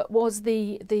was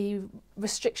the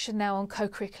restriction now on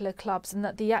co-curricular clubs, and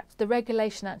that the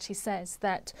regulation actually says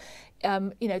that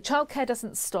childcare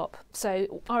doesn't stop.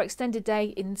 So our extended day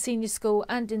in senior school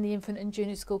and in the infant and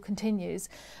junior school continues,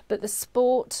 but the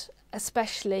sport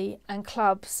especially and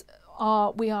clubs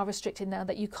we are restricted now,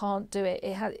 that you can't do it.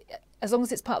 As long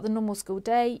as it's part of the normal school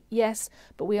day, yes,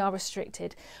 but we are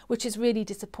restricted, which is really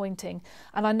disappointing.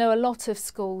 And I know a lot of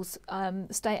schools,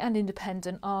 state and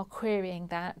independent, are querying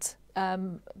that.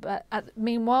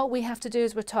 Meanwhile, we have to do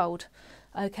as we're told.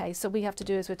 Okay, so we have to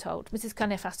do as we're told. Mrs.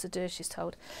 Cunliffe has to do as she's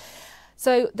told.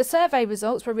 So the survey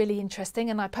results were really interesting,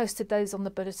 and I posted those on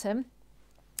the bulletin.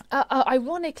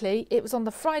 Ironically, it was on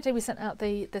the Friday we sent out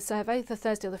the survey, the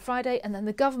Thursday or the Friday, and then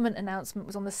the government announcement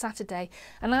was on the Saturday.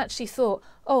 And I actually thought,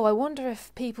 I wonder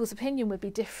if people's opinion would be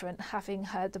different having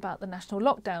heard about the national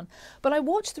lockdown. But I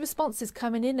watched the responses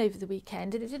coming in over the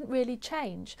weekend, and it didn't really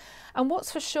change. And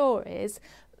what's for sure is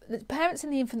the parents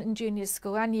in the infant and junior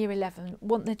school and year 11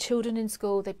 want their children in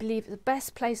school. They believe the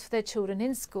best place for their children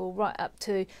in school right up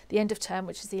to the end of term,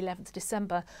 which is the 11th of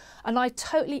December. And I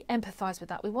totally empathise with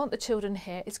that. We want the children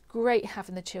here. It's great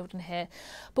having the children here.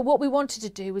 But what we wanted to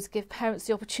do was give parents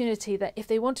the opportunity that if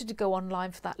they wanted to go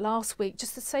online for that last week,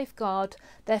 just to safeguard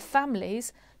their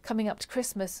families coming up to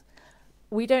Christmas.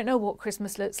 We don't know what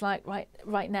Christmas looks like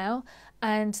right now,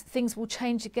 and things will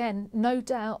change again, no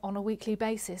doubt, on a weekly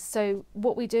basis. So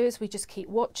what we do is we just keep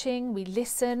watching, we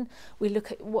listen, we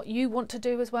look at what you want to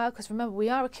do as well, because remember, we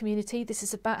are a community. This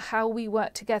is about how we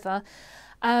work together.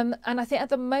 And I think at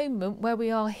the moment where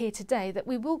we are here today, that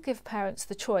we will give parents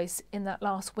the choice in that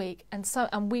last week,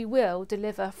 and we will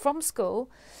deliver from school,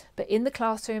 but in the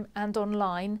classroom and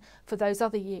online for those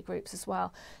other year groups as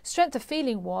well. Strength of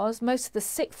feeling was most of the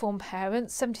sixth form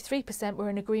parents, 73% were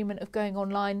in agreement of going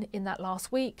online in that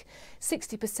last week,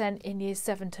 60% in years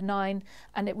 7 to 9,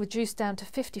 and it reduced down to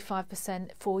 55%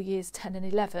 for years 10 and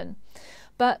 11.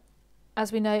 But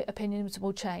as we know, opinions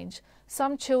will change.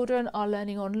 Some children are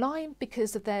learning online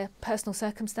because of their personal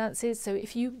circumstances. So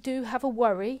if you do have a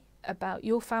worry about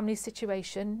your family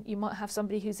situation, you might have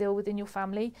somebody who's ill within your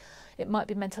family, it might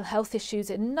be mental health issues,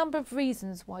 a number of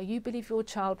reasons why you believe your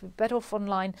child would be better off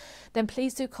online, then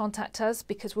please do contact us,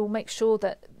 because we'll make sure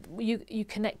that you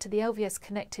connect to the LVS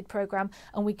Connected programme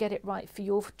and we get it right for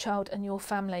your child and your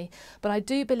family. But I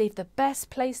do believe the best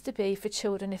place to be for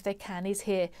children, if they can, is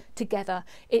here together.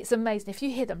 It's amazing. If you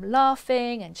hear them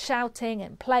laughing and shouting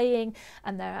and playing,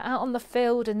 and they're out on the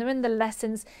field and they're in the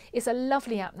lessons, it's a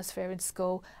lovely atmosphere in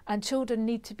school, and children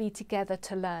need to be together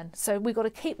to learn. So we've got to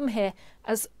keep them here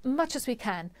as much as we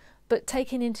can, but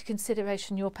taking into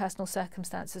consideration your personal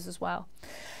circumstances as well.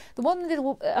 The one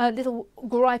little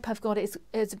gripe I've got is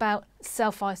about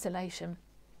self-isolation.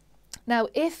 Now,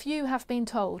 if you have been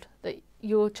told that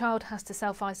your child has to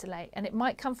self-isolate, and it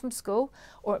might come from school,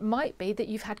 or it might be that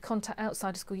you've had contact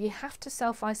outside of school. You have to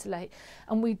self-isolate,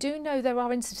 and we do know there are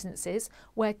incidences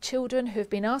where children who have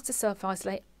been asked to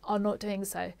self-isolate are not doing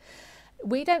so.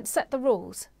 We don't set the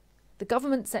rules, the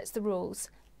government sets the rules,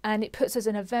 and it puts us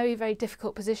in a very, very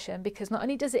difficult position, because not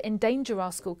only does it endanger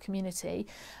our school community,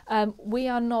 we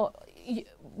are not,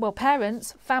 well,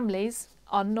 parents, families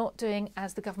are not doing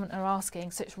as the government are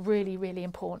asking, so it's really, really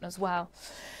important as well.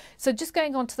 So just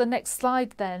going on to the next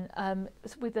slide then,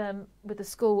 with the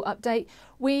school update,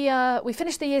 we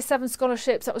finished the Year 7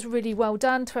 scholarships. That was really well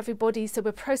done to everybody, so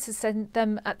we're processing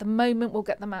them at the moment. We'll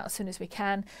get them out as soon as we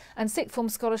can. And sixth form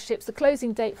scholarships, the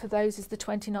closing date for those is the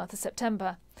 29th of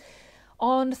September.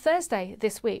 On Thursday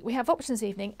this week, we have options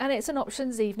evening, and it's an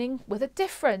options evening with a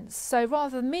difference. So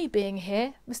rather than me being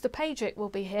here, Mr. Patrick will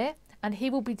be here, and he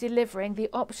will be delivering the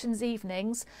options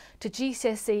evenings to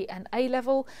GCSE and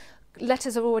A-level.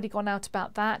 Letters have already gone out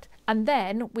about that. And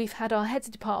then we've had our heads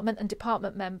of department and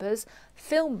department members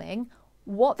filming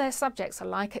what their subjects are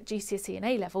like at GCSE and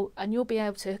A-level, and you'll be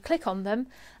able to click on them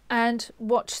and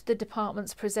watch the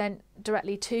departments present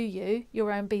directly to you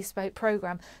your own bespoke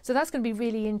programme. So that's going to be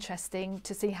really interesting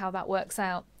to see how that works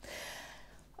out.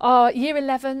 Our Year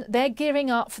 11, they're gearing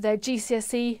up for their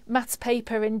GCSE maths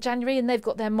paper in January, and they've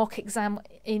got their mock exam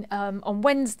on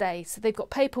Wednesday. So they've got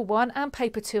paper 1 and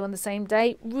paper 2 on the same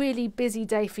day. Really busy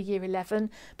day for Year 11,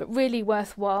 but really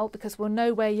worthwhile, because we'll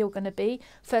know where you're going to be.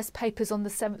 First paper's on the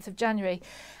 7th of January.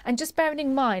 And just bearing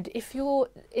in mind, if you're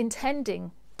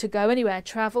intending to go anywhere,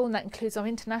 travel, and that includes our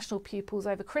international pupils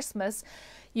over Christmas,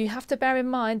 you have to bear in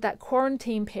mind that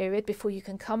quarantine period before you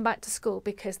can come back to school,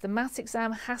 because the maths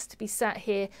exam has to be sat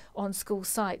here on school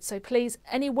site. So please,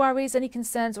 any worries, any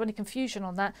concerns or any confusion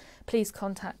on that, please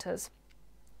contact us.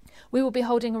 We will be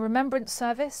holding a remembrance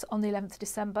service on the 11th of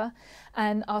December,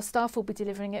 and our staff will be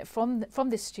delivering it from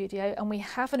this studio, and we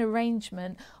have an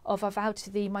arrangement of a vow to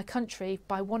thee, my country,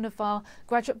 by one of our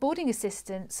graduate boarding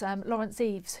assistants, Lawrence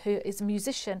Eves, who is a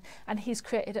musician, and he's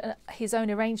created his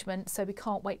own arrangement, so we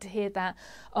can't wait to hear that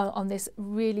on this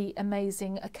really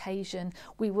amazing occasion.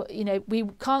 We will, we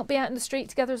can't be out in the street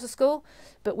together as a school,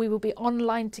 but we will be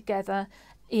online together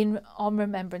on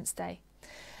Remembrance Day.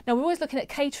 Now, we're always looking at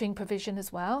catering provision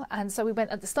as well, and so we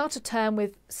went at the start of term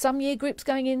with some year groups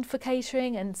going in for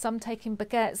catering and some taking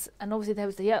baguettes, and obviously there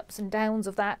was the ups and downs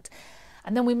of that.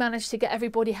 And then we managed to get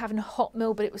everybody having a hot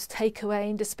meal, but it was takeaway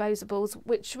and disposables,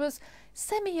 which was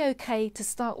semi-okay to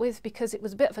start with because it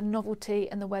was a bit of a novelty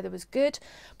and the weather was good.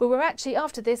 But we're actually,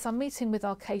 after this, I'm meeting with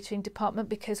our catering department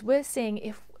because we're seeing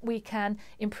if we can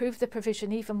improve the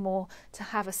provision even more to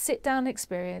have a sit-down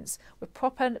experience with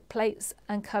proper plates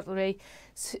and cutlery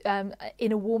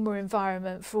in a warmer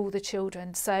environment for all the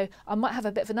children. So I might have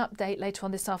a bit of an update later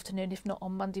on this afternoon, if not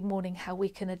on Monday morning, how we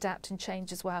can adapt and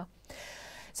change as well.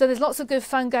 So there's lots of good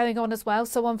fun going on as well.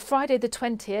 So on Friday the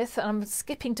 20th, and I'm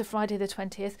skipping to Friday the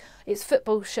 20th, it's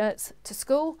football shirts to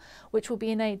school, which will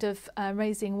be in aid of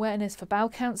raising awareness for bowel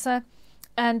cancer.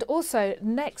 And also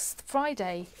next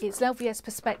Friday, it's LVS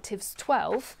Perspectives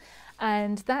 12,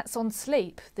 and that's on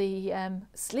sleep, the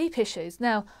sleep issues.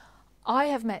 Now, I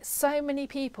have met so many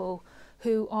people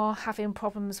who are having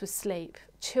problems with sleep,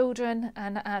 children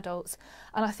and adults.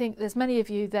 And I think there's many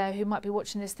of you there who might be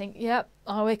watching this think, yep,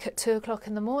 I wake at 2 o'clock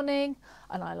in the morning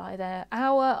and I lie there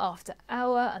hour after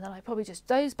hour, and then I probably just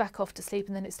doze back off to sleep,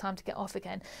 and then it's time to get off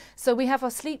again. So we have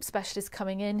our sleep specialist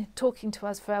coming in, talking to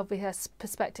us for LVS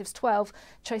Perspectives 12,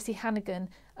 Tracy Hannigan,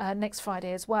 next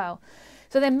Friday as well.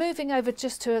 So then moving over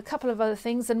just to a couple of other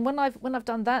things, and when I've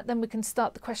done that, then we can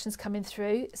start the questions coming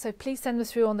through. So please send them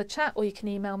through on the chat, or you can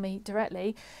email me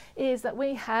directly. Is that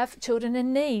we have Children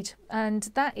in Need, and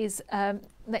that is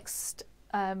next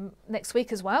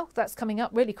week as well. That's coming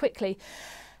up really quickly.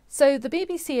 So the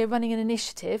BBC are running an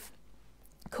initiative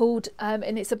called,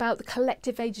 and it's about the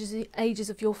collective ages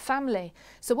of your family.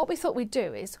 So what we thought we'd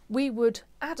do is we would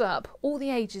add up all the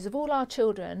ages of all our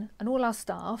children and all our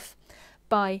staff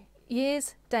by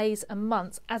years, days and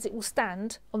months as it will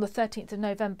stand on the 13th of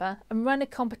November, and run a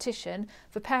competition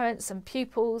for parents and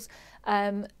pupils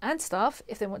and staff,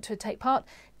 if they want to take part,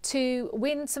 to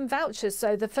win some vouchers.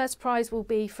 So the first prize will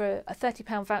be for a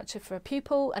 £30 voucher for a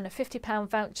pupil and a £50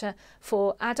 voucher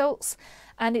for adults.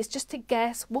 And it's just to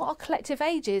guess what our collective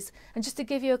age is. And just to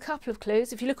give you a couple of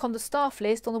clues, if you look on the staff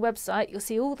list on the website, you'll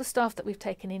see all the staff that we've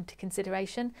taken into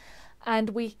consideration.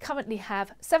 And we currently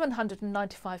have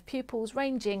 795 pupils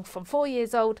ranging from 4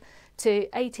 years old to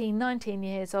 18, 19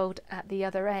 years old at the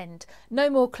other end. No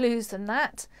more clues than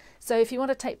that. So if you want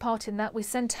to take part in that, we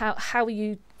sent out how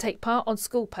you take part on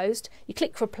School Post. You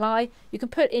click reply, you can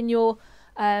put in your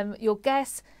your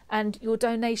guess and your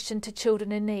donation to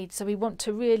children in need. So we want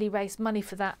to really raise money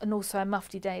for that, and also a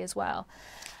Mufti Day as well.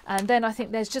 And then I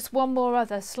think there's just one more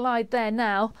other slide there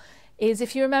now, is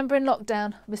if you remember in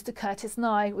lockdown, Mr. Curtis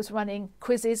Nye was running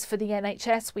quizzes for the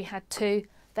NHS. We had 2.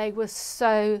 They were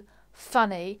so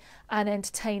funny and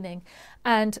entertaining.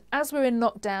 And as we're in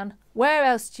lockdown, where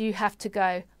else do you have to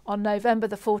go on November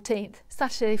the 14th,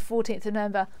 Saturday 14th of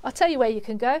November? I'll tell you where you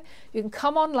can go. You can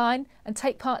come online and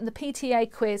take part in the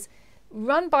PTA quiz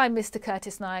run by Mr.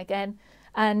 Curtis Nye again,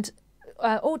 and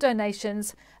all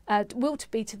donations will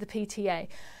be to the PTA.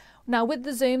 Now with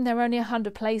the Zoom, there are only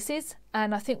 100 places,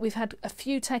 and I think we've had a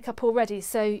few take up already,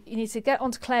 so you need to get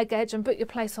onto Claire Gedge and book your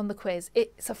place on the quiz.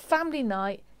 It's a family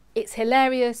night, it's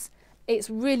hilarious, it's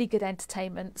really good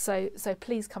entertainment, so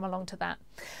please come along to that.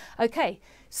 Okay,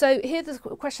 so here are the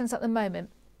questions at the moment.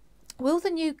 Will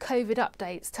the new COVID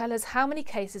updates tell us how many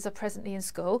cases are presently in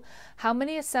school? How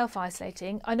many are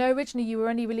self-isolating? I know originally you were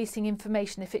only releasing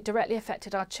information if it directly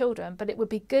affected our children, but it would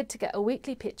be good to get a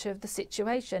weekly picture of the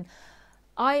situation.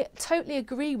 I totally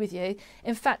agree with you.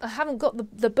 In fact, I haven't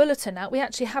got the bulletin out. We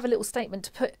actually have a little statement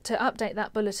to update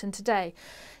that bulletin today.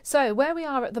 So where we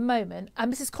are at the moment,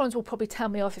 and Mrs. Collins will probably tell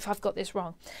me off if I've got this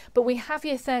wrong, but we have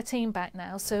year 13 back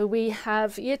now. So we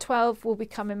have year 12 will be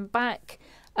coming back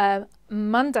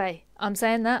Monday. I'm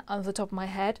saying that off the top of my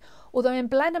head. Although in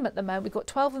Blenheim at the moment, we've got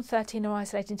 12 and 13 are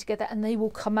isolating together, and they will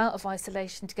come out of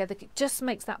isolation together. It just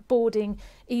makes that boarding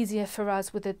easier for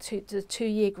us with the two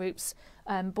year groups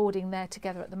boarding there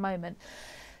together at the moment.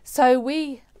 So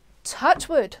we, touch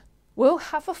wood, will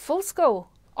have a full school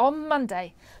on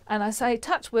Monday. And I say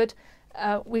touch wood,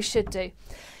 we should do.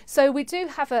 So we do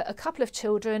have a couple of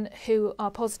children who are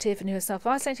positive and who are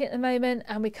self-isolating at the moment,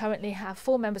 and we currently have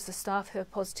 4 members of staff who are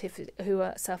positive who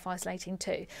are self-isolating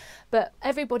too. But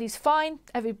everybody's fine.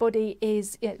 Everybody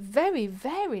is very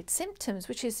varied symptoms,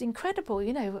 which is incredible.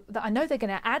 You know, I know they're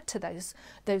going to add to those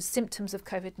symptoms of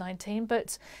COVID-19,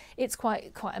 but it's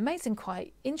quite amazing,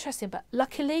 quite interesting. But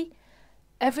luckily,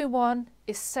 everyone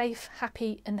is safe,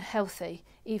 happy and healthy,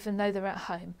 even though they're at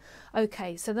home.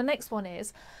 Okay, so the next one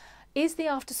is the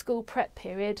after-school prep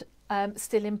period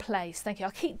still in place? Thank you.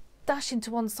 I'll keep dashing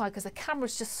to one side because the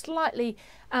camera's just slightly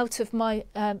out of my,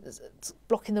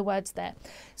 blocking the words there.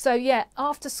 So yeah,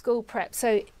 after-school prep.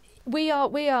 So we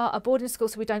are a boarding school,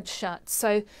 so we don't shut.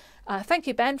 So thank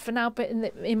you, Ben, for now being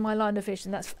in my line of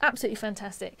vision. That's absolutely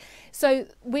fantastic. So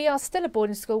we are still a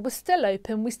boarding school. We're still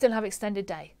open. We still have extended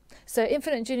day. So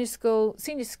infant and junior school,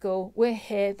 senior school, we're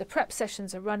here. The prep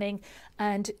sessions are running,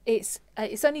 and it's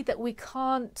only that we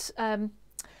can't.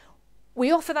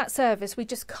 We offer that service. We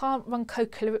just can't run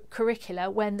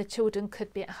co-curricular when the children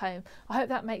could be at home. I hope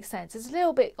that makes sense. It's a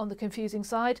little bit on the confusing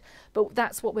side, but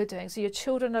that's what we're doing. So your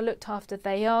children are looked after.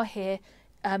 They are here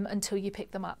until you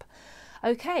pick them up.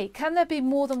 Okay, can there be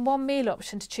more than one meal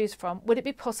option to choose from? Would it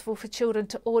be possible for children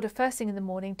to order first thing in the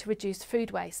morning to reduce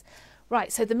food waste? Right,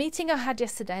 so the meeting I had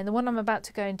yesterday and the one I'm about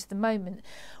to go into the moment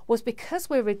was because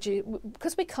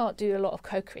we can't do a lot of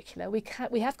co-curricular,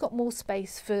 we have got more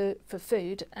space for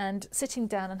food and sitting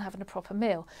down and having a proper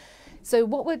meal. So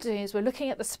what we're doing is we're looking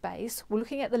at the space, we're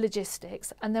looking at the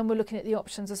logistics, and then we're looking at the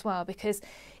options as well, because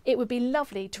it would be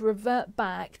lovely to revert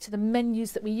back to the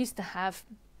menus that we used to have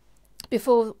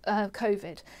before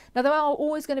COVID. Now there are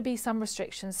always going to be some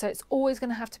restrictions, so it's always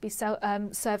going to have to be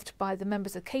served by the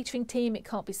members of the catering team. It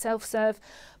can't be self-serve,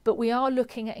 but we are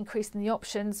looking at increasing the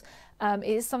options. It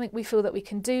is something we feel that we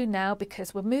can do now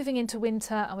because we're moving into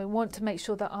winter and we want to make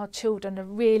sure that our children are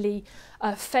really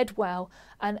fed well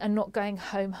and not going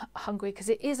home hungry, because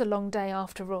it is a long day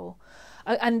after all.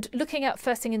 And looking at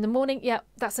first thing in the morning, yeah,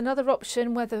 that's another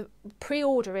option, whether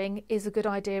pre-ordering is a good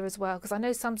idea as well, because I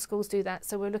know some schools do that,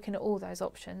 so we're looking at all those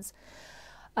options.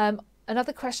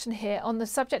 Another question here on the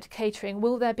subject of catering: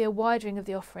 will there be a widening of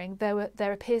the offering?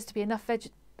 There appears to be enough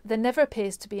there never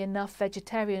appears to be enough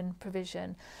vegetarian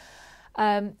provision.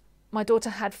 My daughter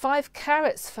had 5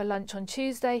 carrots for lunch on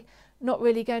Tuesday, not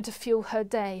really going to fuel her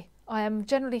day. I am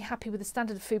generally happy with the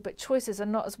standard of food, but choices are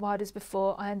not as wide as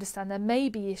before. I understand there may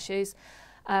be issues,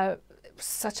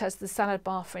 such as the salad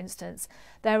bar, for instance.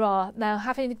 There are. Now,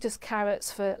 having just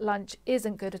carrots for lunch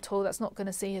isn't good at all. That's not going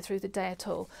to see you through the day at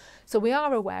all. So we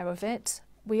are aware of it.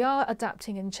 We are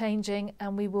adapting and changing,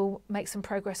 and we will make some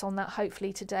progress on that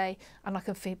hopefully today, and I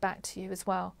can feed back to you as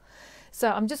well. So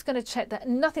I'm just going to check that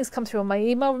nothing's come through on my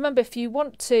email. Remember, if you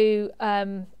want to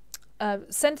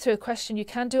send through a question, you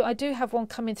can do. I do have one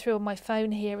coming through on my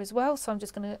phone here as well, so I'm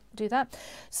just going to do that.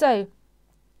 So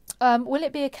will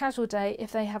it be a casual day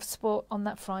if they have sport on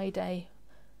that Friday?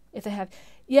 If they have,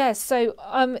 yes. So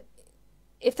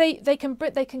if they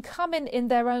can come in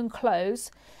their own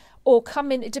clothes, or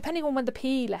come in, depending on when the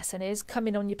PE lesson is, come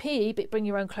in on your PE, but bring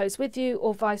your own clothes with you,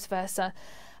 or vice versa.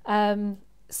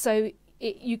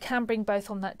 You can bring both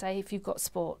on that day if you've got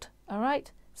sport. All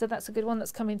right, so that's a good one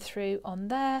that's coming through on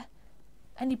there.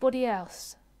 Anybody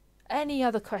else? Any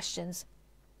other questions?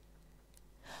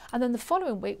 And then the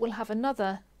following week we'll have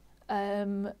another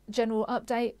general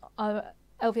update,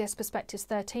 LVS Perspectives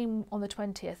 13 on the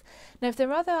 20th. Now, if there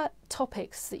are other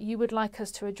topics that you would like us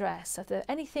to address, if there's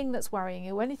anything that's worrying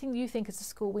you, or anything you think as a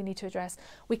school we need to address,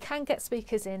 we can get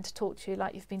speakers in to talk to you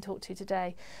like you've been talked to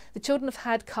today. The children have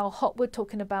had Carl Hotwood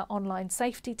talking about online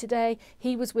safety today.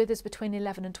 He was with us between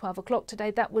 11 and 12 o'clock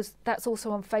today. That's also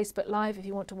on Facebook Live if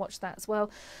you want to watch that as well.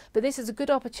 But this is a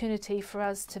good opportunity for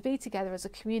us to be together as a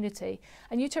community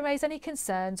and you to raise any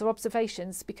concerns or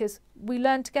observations, because we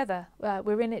learn together,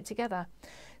 we're in it together.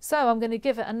 So I'm going to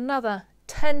give it another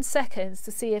 10 seconds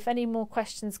to see if any more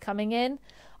questions coming in.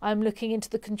 I'm looking into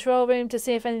the control room to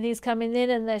see if anything's coming in,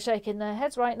 and they're shaking their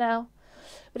heads right now.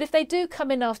 But if they do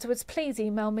come in afterwards, please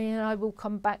email me and I will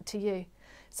come back to you.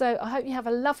 So I hope you have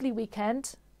a lovely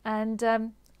weekend,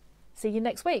 and see you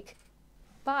next week.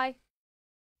 Bye.